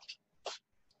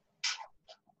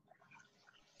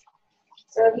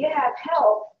 So if you have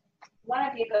help, one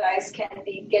of you guys can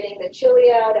be getting the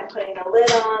chili out and putting a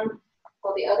lid on,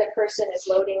 while the other person is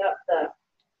loading up the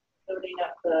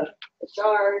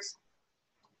jars.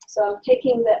 So I'm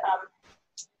taking the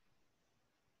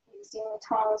using the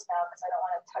tongs now because I don't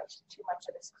want to touch too much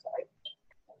of this. So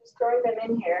I'm just throwing them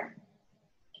in here.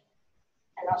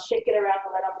 And I'll shake it around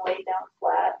and let them lay down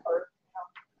flat, or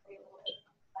a little bit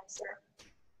nicer.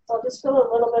 So I'll just fill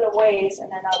a little bit of ways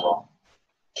and then I will.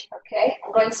 Okay,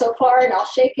 I'm going so far and I'll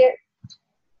shake it.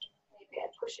 Maybe I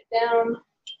push it down.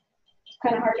 It's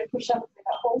kind of hard to push up if they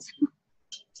got holes.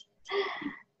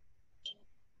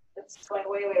 It's going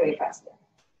way, way, way faster.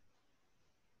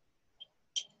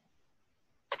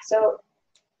 So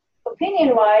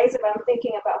opinion-wise, if I'm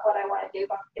thinking about what I want to do,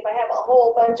 if I have a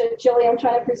whole bunch of chili I'm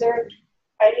trying to preserve,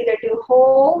 I'd either do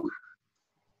whole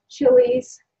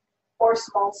chilies or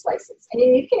small slices. And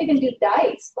you can even do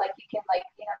dice, like you can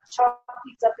chop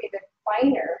these up even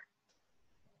finer,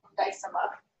 dice them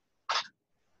up.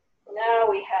 Now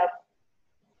we have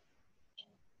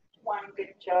one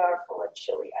good jar full of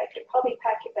chili. I could probably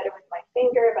pack it better with my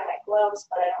finger if I had gloves,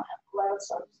 but I don't have gloves,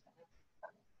 so I'm just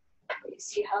gonna, you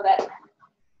see how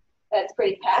that's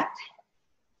pretty packed.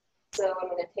 So I'm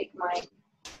gonna take my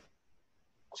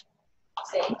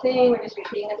same thing, we're just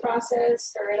repeating the process,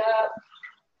 stir it up.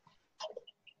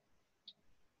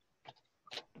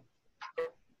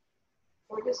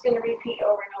 We're just going to repeat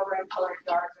over and over until our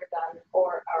jars are done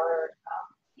or our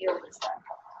yield is done.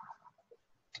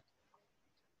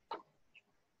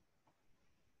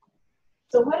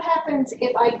 So what happens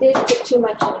if I did put too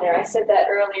much in there? I said that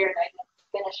earlier and I didn't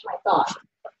finish my thought.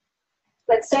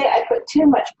 Let's say I put too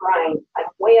much brine, like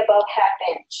way above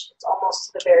 ½ inch. It's almost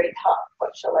to the very top.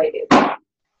 What shall I do?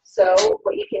 So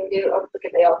what you can do, oh, look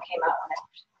at they all came out when I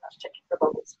was checking for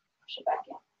bubbles. Push it back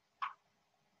in.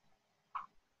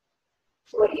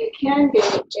 So what you can do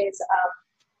is,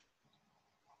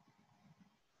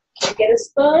 can you get a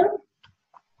spoon?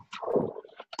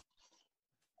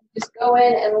 Just go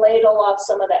in and ladle off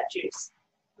some of that juice.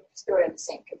 Just throw it in the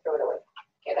sink and throw it away.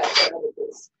 Okay, that's what it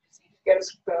is. So you get a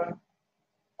spoon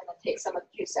and then take some of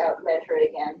the juice out, measure it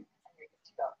again, and you're good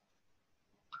to go.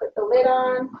 Put the lid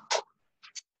on,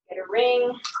 get a ring.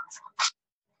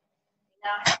 We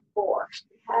now have 4.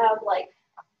 We have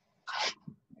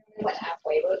we went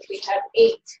halfway, but we have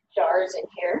 8 jars in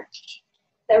here.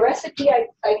 The recipe I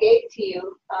gave to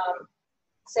you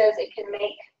says it can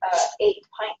make 8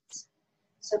 pints.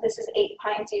 So this is 8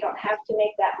 pints. You don't have to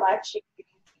make that much.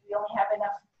 You only have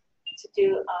enough to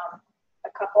do a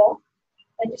couple.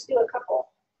 Then just do a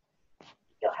couple.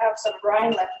 You'll have some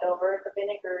brine left over, the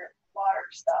vinegar, water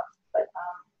stuff. But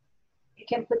you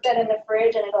can put that in the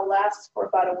fridge and it'll last for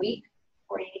about a week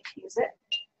before you need to use it.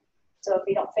 So if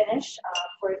you don't finish,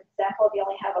 for example, if you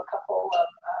only have a couple of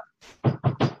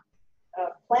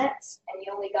plants and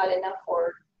you only got enough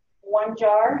for 1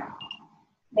 jar,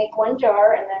 make 1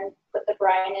 jar and then put the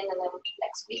brine in, and then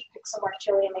next week pick some more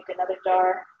chili and make another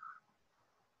jar.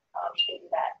 You can do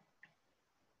that.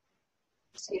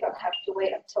 So you don't have to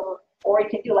wait until, or you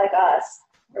can do like us,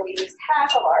 where we used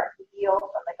half of our yield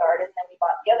from the garden, then we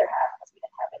bought the other half because we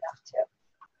didn't have enough too.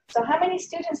 So how many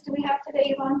students do we have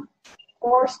today, Yvonne?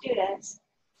 4 students.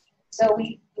 So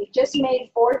we just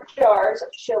made 4 jars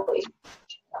of chili.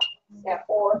 Yeah,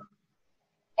 4.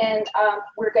 And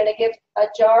we're going to give a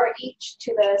jar each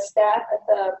to the staff at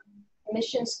the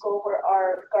mission school where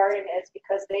our garden is,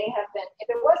 because they have been, if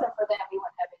it wasn't for them, we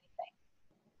wouldn't have anything.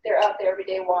 They're out there every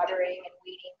day watering and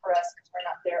weeding for us because we're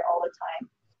not there all the time.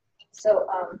 So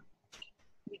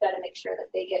we got to make sure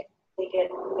that they get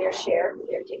their share.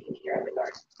 They're taking care of the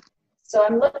garden. So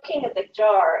I'm looking at the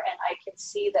jar and I can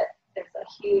see that there's a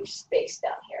huge space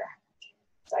down here.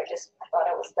 So I thought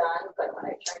I was done, but when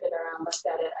I turned it around, looked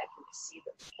at it, I could see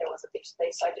that there was a big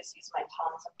space. So I just used my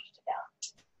tongs and pushed it down.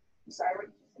 I'm sorry.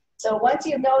 So once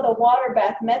you know the water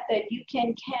bath method, you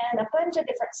can can a bunch of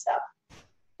different stuff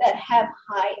that have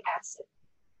high acid.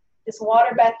 This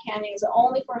water bath canning is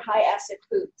only for high acid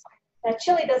foods. Now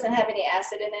chili doesn't have any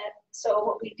acid in it, so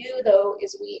what we do though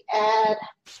is we add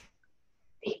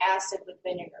the acid with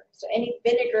vinegar. So any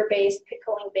vinegar-based,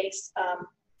 pickling-based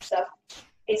stuff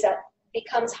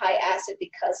becomes high acid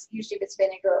because usually if it's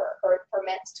vinegar or it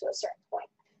ferments to a certain point.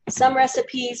 Some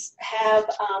recipes have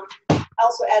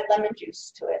also add lemon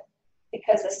juice to it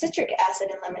because the citric acid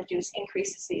in lemon juice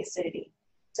increases the acidity.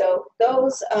 So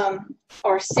those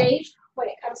are safe when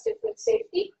it comes to food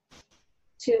safety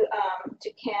to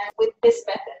can with this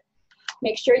method.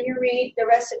 Make sure you read the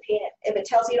recipe. If it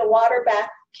tells you to water bath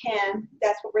can,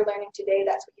 that's what we're learning today.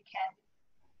 That's what you can do.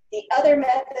 The other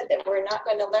method that we're not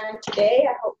going to learn today,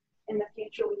 I hope in the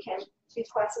future we can do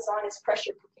classes on, is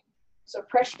pressure cooking. So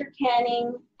pressure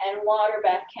canning and water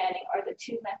bath canning are the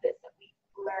 2 methods that we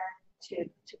learn to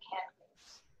can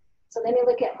things. So let me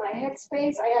look at my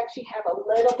headspace. I actually have a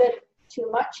little bit too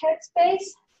much headspace.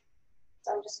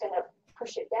 So I'm just going to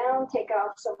push it down, take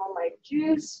out some of my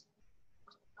juice.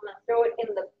 I'm going to throw it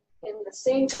in the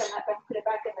sink. I'm not going to put it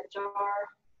back in the jar.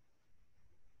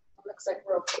 It looks like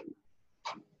we're okay.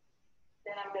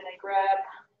 Then I'm going to grab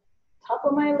top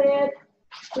of my lid,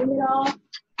 clean it off.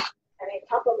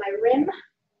 Top of my rim.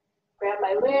 Grab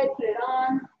my lid, put it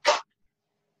on.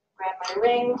 Grab my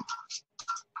ring.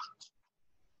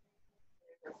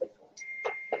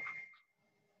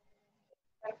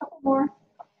 A couple more.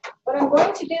 What I'm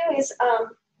going to do is,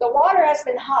 the water has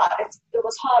been hot. It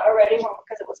was hot already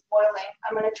because it was boiling.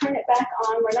 I'm going to turn it back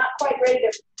on. We're not quite ready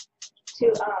to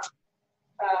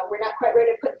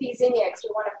put these in yet because we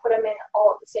want to put them in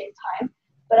all at the same time.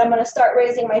 But I'm going to start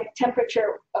raising my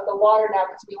temperature of the water now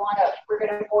because we're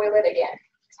going to boil it again.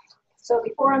 So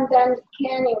before I'm done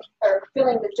canning or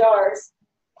filling the jars,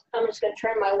 I'm just going to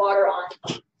turn my water on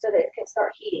so that it can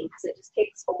start heating because it just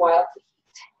takes a while to heat.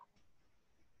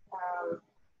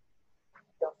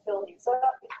 They'll fill these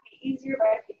up. It would be easier if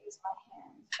I could use my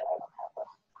hands, but I don't have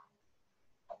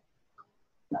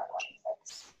that one.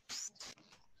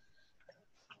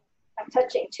 I'm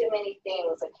touching too many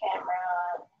things, a camera,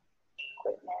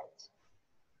 equipment.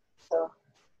 So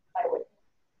I would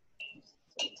use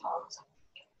some tongs.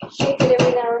 Shake it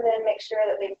every now and then, make sure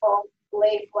that they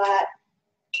lay flat.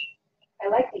 I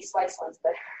like these slice ones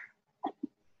better.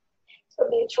 So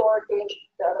it'll be a chore doing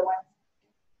the other ones.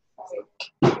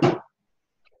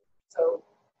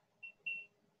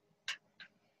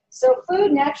 So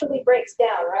food naturally breaks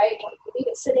down, right? When you leave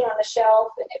it sitting on the shelf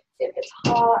and if it's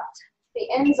hot, the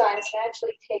enzymes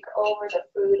naturally take over the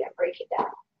food and break it down.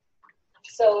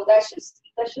 So that's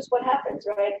just what happens,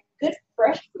 right? Good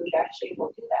fresh food actually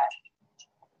will do that.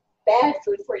 Bad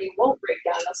food for you won't break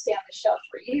down. They'll stay on the shelf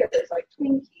for years, like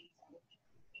Twinkies and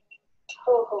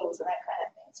Ho-Hos and that kind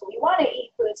of thing. So we want to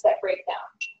eat foods that break down.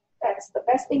 That's the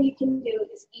best thing you can do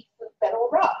is eat food that'll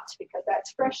rot because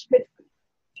that's fresh, good food,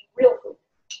 real food.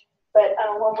 But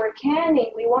when we're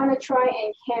canning, we want to try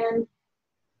and can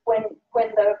when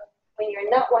you're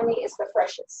not wanting is the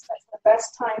freshest. That's the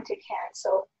best time to can.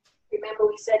 So remember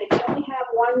we said if you only have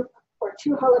 1 or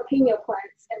 2 jalapeno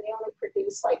plants and they only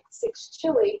produce like 6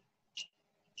 chili,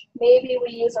 maybe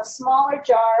we use a smaller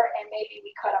jar and maybe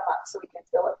we cut them up so we can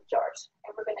fill up the jars.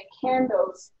 And we're going to can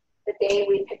those the day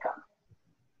we pick them.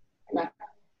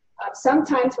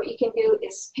 Sometimes what you can do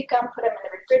is pick them, put them in the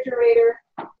refrigerator,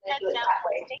 and do it that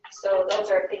way. So those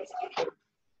are things that you can do.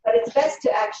 But it's best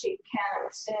to actually can them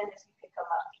as soon as you pick them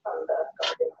up from the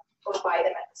garden or buy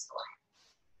them at the store.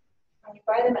 When you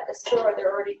buy them at the store,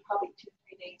 they're already probably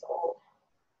 2-3 days old.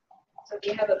 So if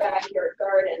you have a backyard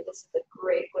garden, this is a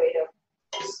great way to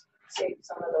just save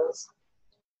some of those.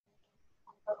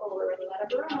 Oh, we're running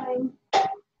out of brine.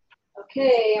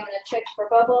 Okay, I'm going to check for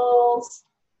bubbles.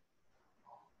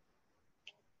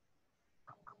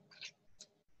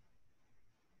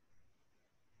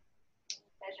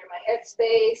 Measure my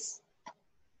headspace.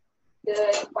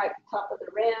 Good, wipe the top of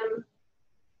the rim.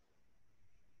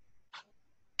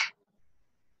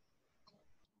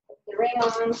 Put the ring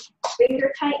on.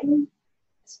 Finger tighten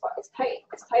as tight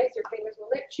as your fingers will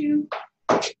let you.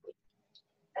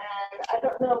 And I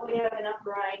don't know if we have enough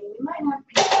brine. We might have to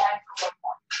be back for one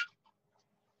more.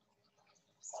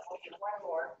 So we'll do one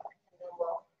more, and then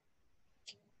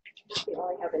we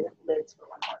only have enough lids for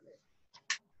one more lid.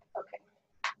 Okay.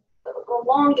 So the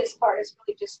longest part is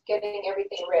really just getting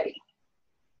everything ready.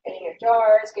 Getting your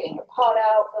jars, getting your pot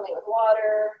out, filling with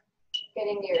water,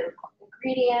 getting your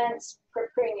ingredients,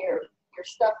 preparing your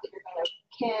stuff that you're going to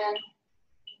can.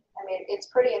 I mean, it's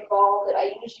pretty involved.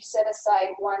 I usually set aside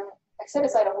a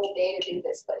whole day to do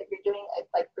this, but if you're doing it,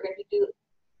 like we're going to do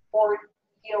 4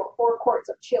 quarts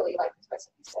of chili, like the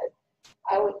recipe said,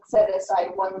 I would set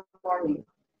aside one morning.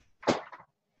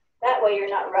 That way you're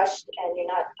not rushed and you're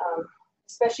not,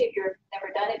 especially if you've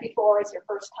never done it before, it's your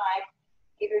first time,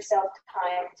 give yourself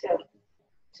time to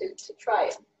try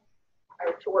it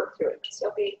or to work through it.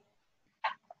 So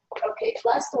okay,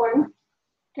 last one.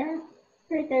 Okay.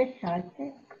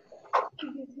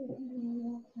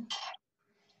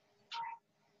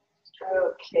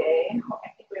 I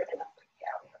think we have enough.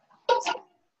 Yeah,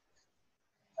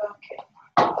 okay.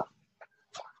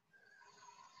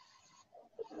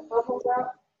 Put the bubbles out.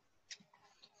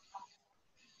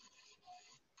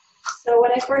 So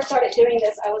when I first started doing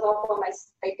this, I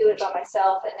do it by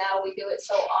myself, and now we do it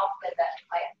so often that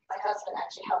my husband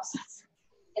actually helps us.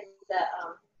 In the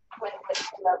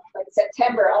like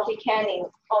September, I'll be canning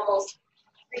almost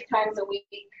 3 times a week,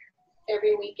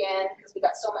 every weekend, because we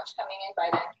got so much coming in by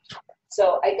then.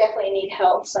 So I definitely need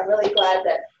help. So I'm really glad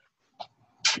that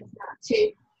he's not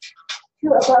too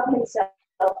above himself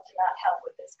to not help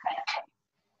with this kind of thing.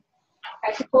 I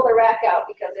have to pull the rack out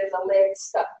because there's a lid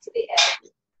stuck to the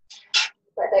edge.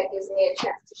 But that gives me a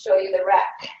chance to show you the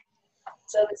rack.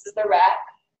 So this is the rack.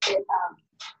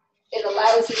 It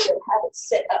allows you to have it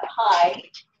sit up high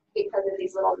because of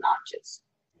these little notches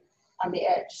on the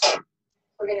edge. So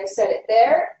we're going to set it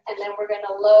there, and then we're going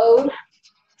to load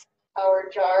our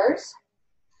jars.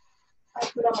 I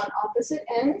put them on opposite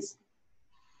ends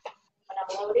when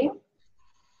I'm loading.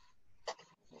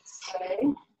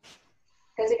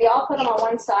 Because if you all put them on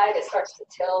one side, it starts to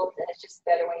tilt, and it's just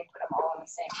better when you put them all on the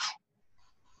same.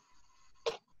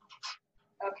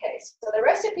 Okay, so the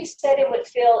recipe said it would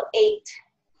fill 8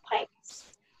 pints.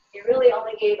 It really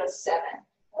only gave us 7.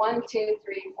 1, 2,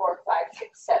 3, 4, 5,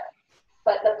 6, 7.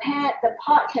 But the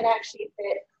pot can actually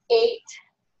fit 8,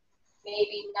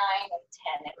 maybe 9 and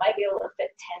 10. It might be able to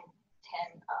fit 10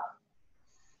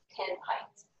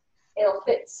 pints. It'll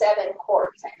fit 7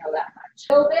 quarts, I know that much.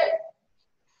 A little bit,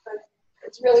 but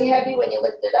it's really heavy when you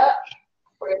lift it up.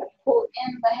 We're going to pull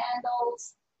in the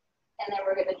handles, and then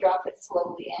we're going to drop it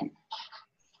slowly in.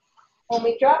 When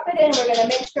we drop it in, we're going to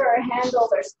make sure our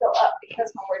handles are still up,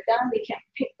 because when we're done, we can't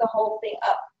pick the whole thing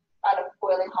up out of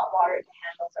boiling hot water if the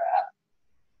handles are up.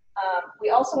 We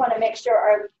also want to make sure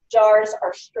our jars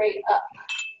are straight up.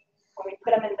 When we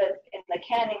put them in the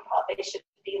canning pot, they should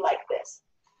be like this.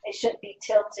 They shouldn't be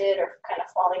tilted or kind of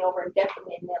falling over, and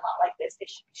definitely not like this. They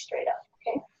should be straight up.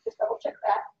 Okay, just double check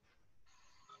that.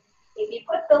 If you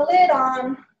put the lid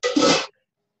on,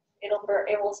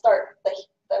 it will start,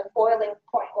 the boiling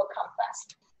point will come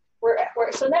fast.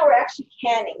 So now we're actually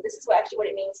canning. This is actually what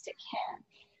it means to can.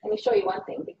 Let me show you one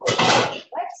thing before.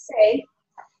 Let's say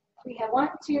we have 1,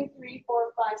 2, 3,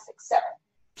 4, 5, 6, 7.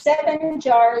 7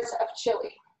 jars of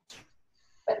chili.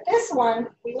 But this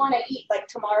one, we want to eat like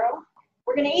tomorrow.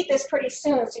 We're going to eat this pretty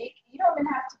soon, so you don't even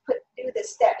have to do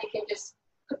this step. You can just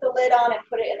put the lid on and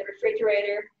put it in the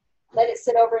refrigerator, let it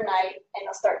sit overnight, and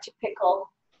it'll start to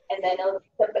pickle. And then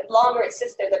the longer it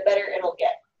sits there, the better it'll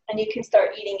get. And you can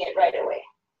start eating it right away.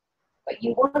 But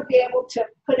you won't be able to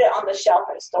put it on the shelf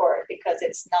and store it because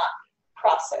it's not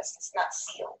processed, it's not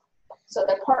sealed. So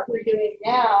the part we're doing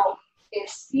now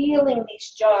is sealing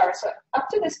these jars. So up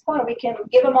to this point, we can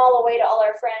give them all away to all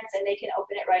our friends and they can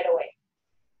open it right away.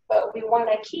 But we want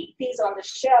to keep these on the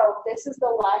shelf. This is the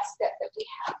last step that we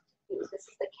have to do. This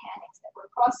is the canning step. We're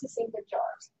processing the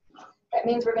jars. That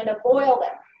means we're going to boil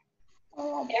them.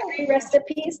 Every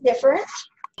recipe is different.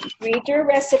 Read your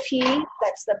recipe.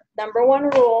 That's the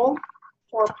 #1 rule.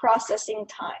 for processing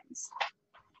times.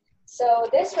 So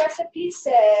this recipe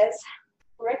says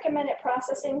recommended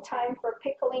processing time for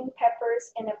pickling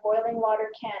peppers in a boiling water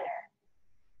canner.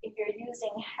 If you're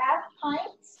using half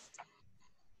pints,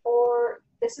 or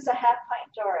this is a half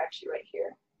pint jar actually right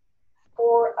here,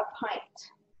 or a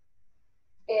pint,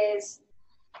 is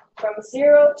from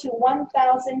 0 to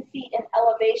 1,000 feet in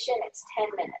elevation, it's 10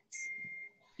 minutes.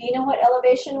 Do you know what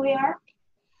elevation we are?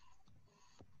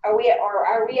 Are we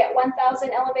at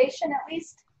 1,000 elevation at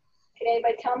least? Can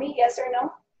anybody tell me, yes or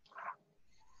no?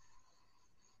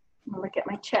 I'll look at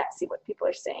my chat, see what people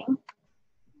are saying.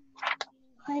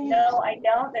 No, I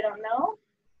don't. They don't know.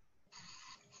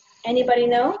 Anybody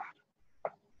know?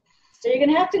 So you're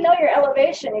going to have to know your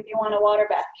elevation if you want a water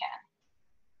bath can.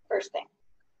 First thing.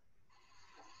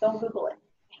 Don't Google it.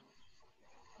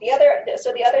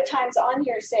 So the other times on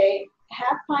here say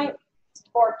half pint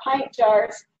or pint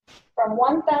jars from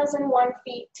 1,001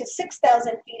 feet to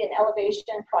 6,000 feet in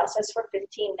elevation, process for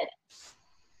 15 minutes.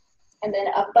 And then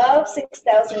above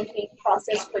 6,000 feet,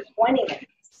 process for 20 minutes.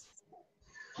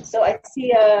 So I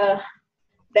see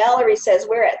Valerie says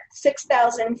we're at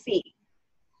 6,000 feet.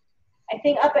 I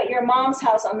think up at your mom's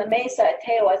house on the mesa at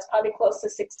Tewa, it's probably close to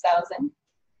 6,000.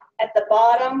 At the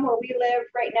bottom where we live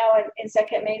right now in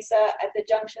Second Mesa, at the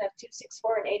junction of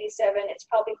 264 and 87, it's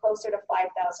probably closer to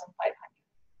 5,500.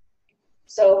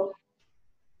 So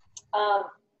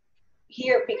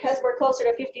here, because we're closer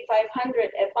to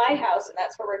 5,500 at my house, and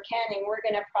that's where we're canning, we're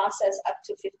going to process up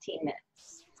to 15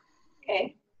 minutes.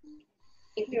 Okay.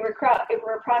 If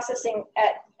we're processing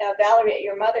at Valerie at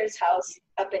your mother's house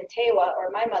up in Tewa, or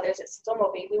my mother's at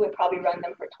Stomovi, we would probably run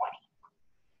them for 20.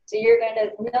 So you're going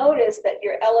to notice that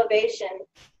your elevation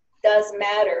does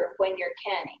matter when you're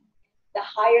canning. The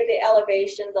higher the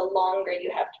elevation, the longer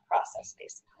you have to process,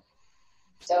 basically.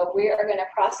 So we are going to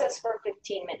process for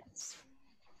 15 minutes.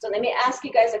 So let me ask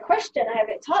you guys a question. I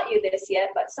haven't taught you this yet,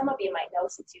 but some of you might know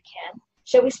since you can.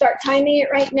 Should we start timing it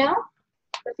right now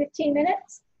for 15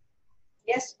 minutes?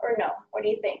 Yes or no? What do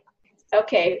you think?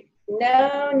 Okay.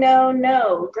 No, no,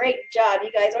 no. Great job.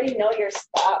 You guys already know your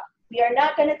stop. We are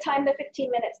not going to time the 15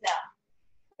 minutes now.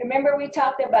 Remember we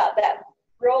talked about that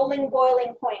rolling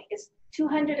boiling point is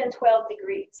 212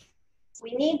 degrees.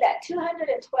 We need that 212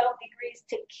 degrees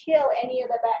to kill any of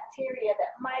the bacteria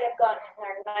that might have gotten in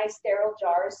our nice sterile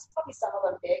jars. Probably some of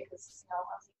them big because, you know,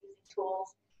 I'm using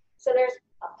tools. So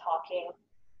I'm talking.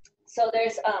 So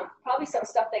there's probably some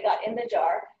stuff they got in the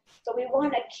jar. So we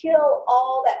want to kill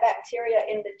all that bacteria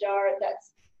in the jar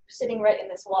that's sitting right in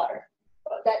this water.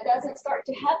 But that doesn't start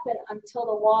to happen until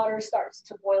the water starts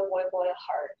to boil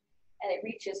hard, and it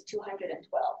reaches 212.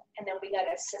 And then we got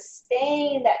to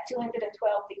sustain that 212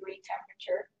 degree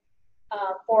temperature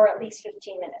for at least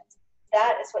 15 minutes.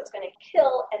 That is what's going to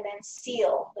kill and then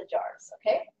seal the jars,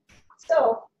 okay?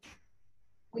 So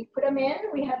we put them in,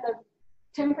 we have the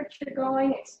temperature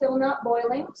going, it's still not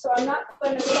boiling, so I'm not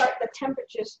going to start the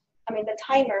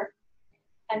timer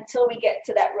until we get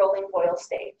to that rolling boil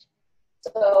stage.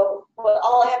 So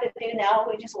all I have to do now,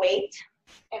 we just wait,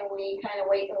 and we kind of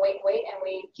wait, and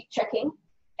we keep checking,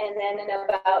 and then in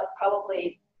about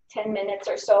probably 10 minutes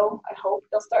or so, I hope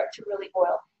they'll start to really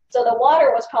boil. So the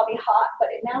water was probably hot, but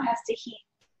it now has to heat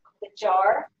the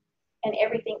jar and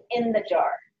everything in the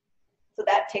jar. So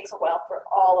that takes a while for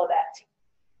all of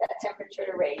that temperature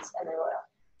to raise and the oil.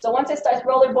 So once it starts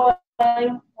rolling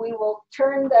boiling, we will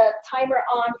turn the timer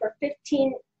on for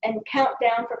 15 and count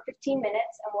down for 15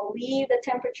 minutes, and we'll leave the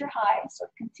temperature high so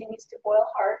it continues to boil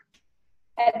hard.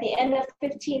 At the end of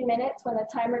 15 minutes, when the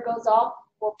timer goes off,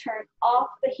 we'll turn off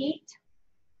the heat.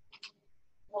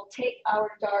 We'll take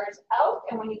our jars out,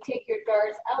 and when you take your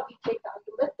jars out, you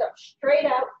lift them straight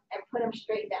out and put them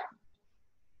straight down.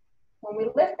 When we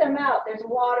lift them out, there's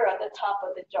water at the top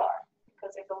of the jar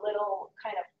because there's a little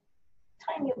kind of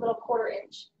tiny little 1/4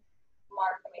 inch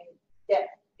depth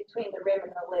between the rim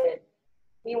and the lid.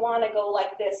 We want to go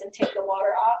like this and take the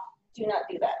water off. Do not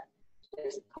do that.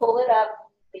 Just pull it up,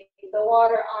 leave the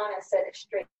water on, and set it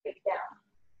straight down.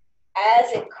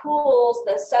 As it cools,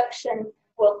 the suction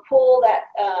will pull that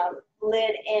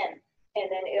lid in,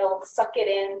 and then it'll suck it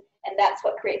in, and that's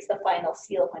what creates the final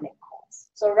seal when it cools.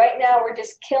 So right now we're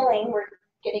just killing. We're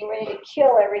getting ready to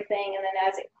kill everything, and then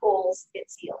as it cools, it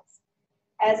seals.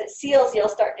 As it seals, you'll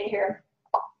start to hear.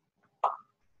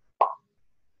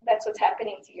 That's what's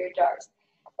happening to your jars.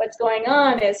 What's going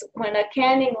on is when a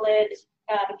canning lid,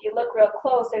 if you look real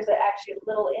close, there's actually a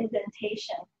little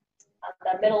indentation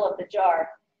on the middle of the jar.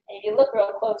 And if you look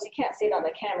real close, you can't see it on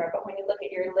the camera, but when you look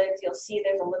at your lids, you'll see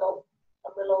there's a little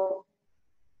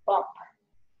bump.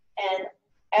 And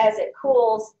as it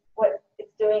cools, what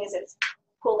it's doing is it's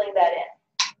pulling that in.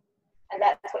 And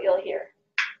that's what you'll hear.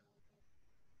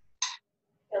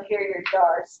 You'll hear your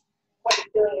jars. What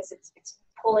it's doing is it's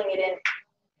pulling it in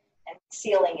and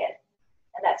sealing it.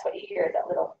 And that's what you hear, that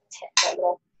little tip.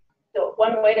 So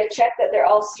one way to check that they're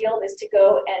all sealed is to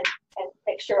go and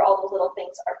make sure all those little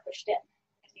things are pushed in.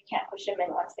 Because you can't push them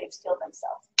in once they've sealed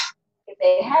themselves. If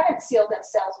they haven't sealed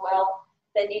themselves well,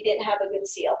 then you didn't have a good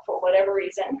seal for whatever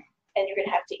reason, and you're going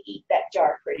to have to eat that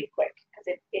jar pretty quick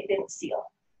because it didn't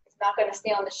seal. It's not going to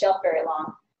stay on the shelf very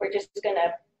long. We're just going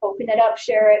to open it up,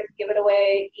 share it, give it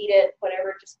away, eat it,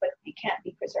 whatever, but it can't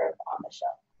be preserved on the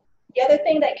shelf. The other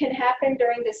thing that can happen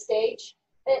during this stage,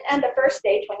 and the first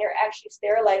stage when you're actually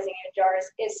sterilizing your jars,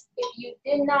 is if you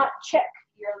did not check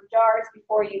your jars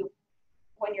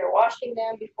when you're washing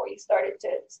them, before you started to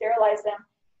sterilize them,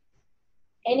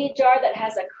 any jar that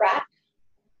has a crack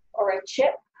or a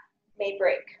chip may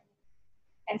break.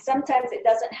 And sometimes it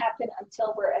doesn't happen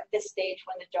until we're at this stage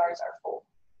when the jars are full.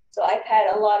 So I've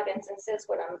had a lot of instances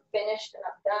when I'm finished and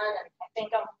I'm done and I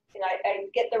think I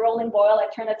get the rolling boil, I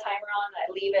turn the timer on,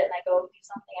 I leave it and I go do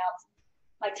something else.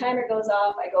 My timer goes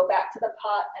off, I go back to the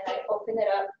pot and I open it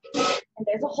up and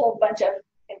there's a whole bunch of,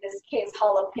 in this case,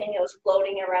 jalapenos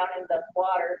floating around in the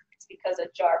water. It's because a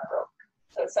jar broke.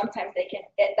 So sometimes that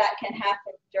can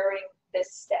happen during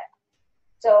this step.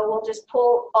 So we'll just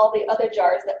pull all the other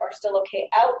jars that are still okay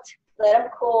out, let them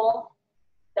cool,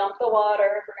 dump the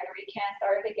water, we're going to recant,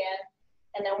 start it again.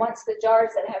 And then once the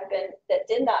jars that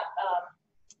did not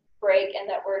break and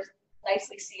that were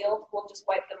nicely sealed, we'll just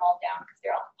wipe them all down because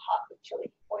they're all hot with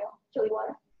chili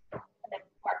water, and then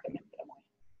mark them and put them away.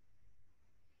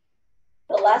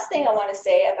 The last thing I want to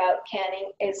say about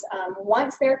canning is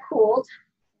once they're cooled,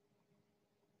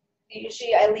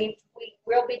 usually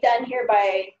we'll be done here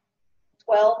by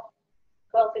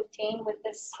 12:15 with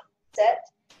this set,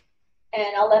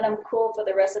 and I'll let them cool for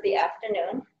the rest of the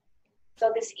afternoon.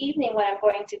 So this evening what I'm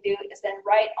going to do is then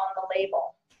write on the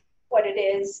label what it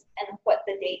is and what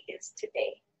the date is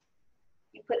today.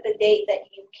 You put the date that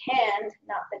you canned,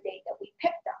 not the date that we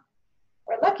picked them.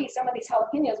 We're lucky some of these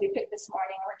jalapenos we picked this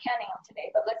morning, we're canning them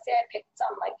today, but let's say I picked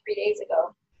some like 3 days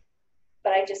ago,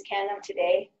 but I just canned them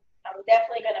today. I'm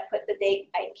definitely going to put the date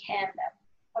I canned them.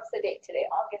 What's the date today?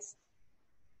 August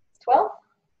 12th?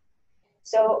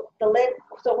 So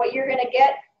what you're going to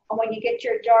get when you get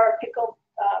your jar of pickled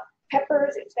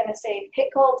peppers, it's going to say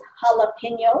pickled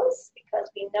jalapenos because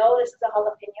we know this is a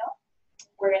jalapeno.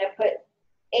 We're going to put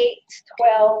 8,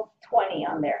 12, 20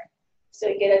 on there. So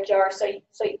you get a jar. So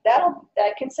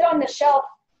that can sit on the shelf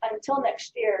until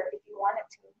next year if you want it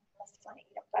to, unless you want to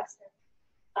eat them faster.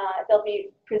 They'll be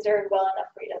preserved well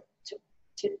enough for you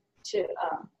to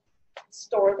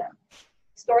store them.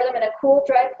 Store them in a cool,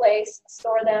 dry place.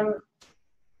 Store them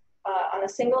on a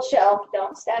single shelf.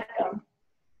 Don't stack them.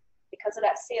 Because of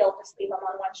that seal, just leave them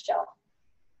on one shelf.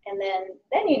 And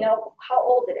then you know how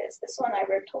old it is. This one I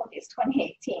told you is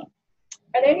 2018.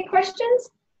 Are there any questions?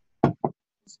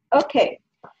 Okay.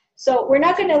 So we're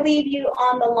not going to leave you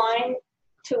on the line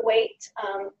to wait.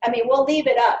 We'll leave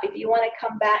it up. If you want to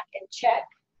come back and check,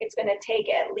 it's going to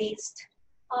take at least,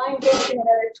 I'm guessing,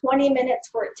 another 20 minutes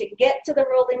for it to get to the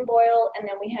rolling boil, and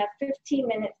then we have 15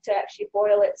 minutes to actually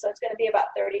boil it. So it's going to be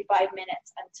about 35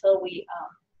 minutes until we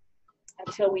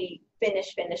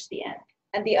finish the end.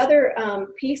 And the other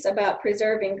piece about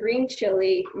preserving green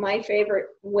chili, my favorite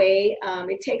way,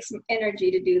 it takes some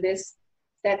energy to do this,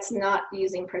 that's not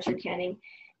using pressure canning,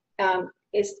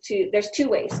 there's 2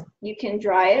 ways. You can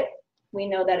dry it. We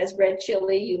know that as red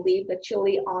chili, you leave the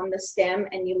chili on the stem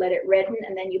and you let it redden,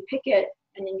 and then you pick it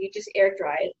and then you just air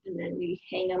dry it, and then you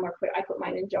hang them, or I put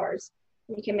mine in jars.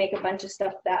 You can make a bunch of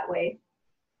stuff that way.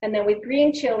 And then with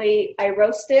green chili, I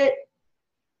roast it,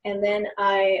 and then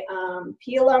I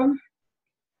peel them.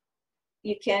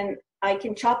 I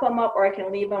can chop them up, or I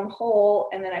can leave them whole,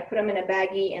 and then I put them in a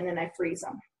baggie, and then I freeze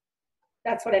them.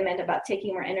 That's what I meant about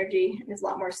taking more energy. There's a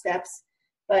lot more steps,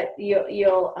 but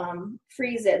you'll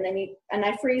freeze it, and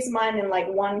I freeze mine in like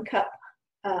 1 cup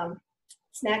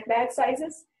snack bag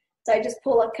sizes. So I just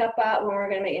pull a cup out when we're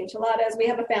going to make enchiladas. We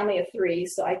have a family of 3,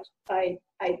 so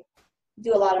I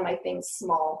do a lot of my things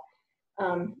small.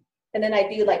 And then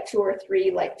I do like 2 or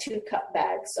 3 like 2-cup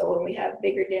bags. So when we have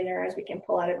bigger dinners, we can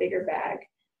pull out a bigger bag.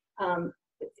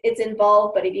 It's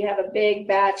involved, but if you have a big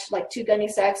batch, like 2 gunny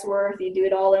sacks worth, you do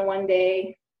it all in one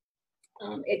day,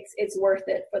 it's worth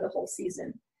it for the whole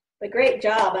season. But great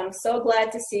job. I'm so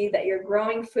glad to see that you're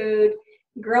growing food.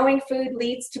 Growing food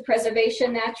leads to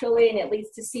preservation naturally, and it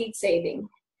leads to seed saving.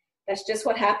 That's just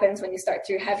what happens when you start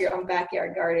to have your own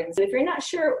backyard gardens. If you're not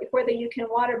sure whether you can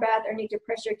water bath or need to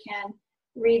pressure can,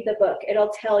 read the book. It'll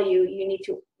tell you you need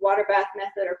to water bath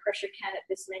method or pressure can at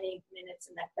this many minutes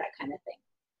and that kind of thing.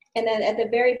 And then at the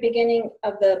very beginning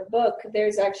of the book,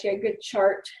 there's actually a good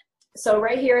chart. So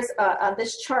right here is on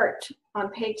this chart on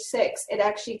page 6, it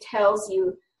actually tells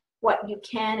you what you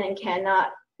can and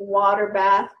cannot water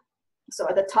bath. So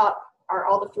at the top are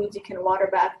all the foods you can water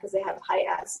bath because they have high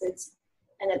acids,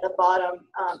 and at the bottom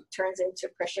turns into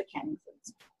pressure canning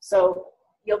foods. So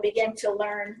you'll begin to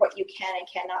learn what you can and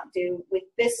cannot do with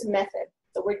this method.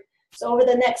 So over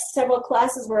the next several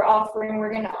classes we're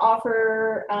going to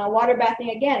offer water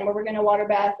bathing again, where we're going to water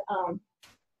bath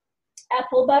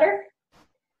apple butter.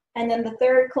 And then the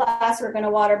third class, we're going to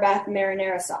water bath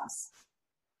marinara sauce.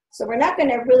 So we're not going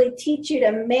to really teach you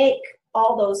to make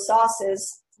all those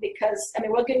sauces because, I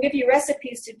mean, we're going to give you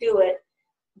recipes to do it,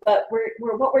 but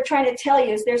what we're trying to tell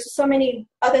you is there's so many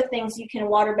other things you can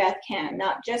water bath can,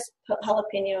 not just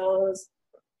jalapenos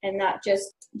and not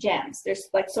just jams. There's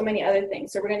like so many other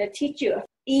things. So we're going to teach you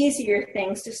easier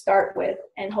things to start with,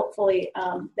 and hopefully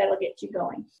that'll get you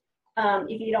going.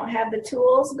 If you don't have the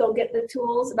tools, go get the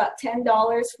tools. About $10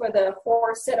 for the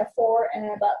set of 4, and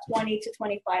about $20 to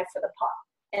 $25 for the pot.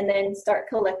 And then start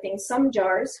collecting some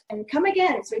jars and come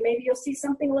again. So maybe you'll see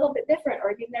something a little bit different,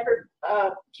 or if you've never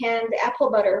canned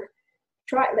apple butter,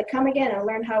 come again and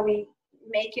learn how we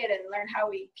make it and learn how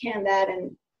we can that,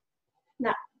 and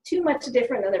not too much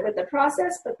different with the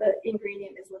process, but the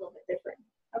ingredient is a little bit different.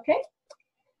 Okay?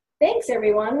 Thanks,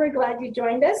 everyone. We're glad you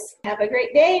joined us. Have a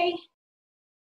great day.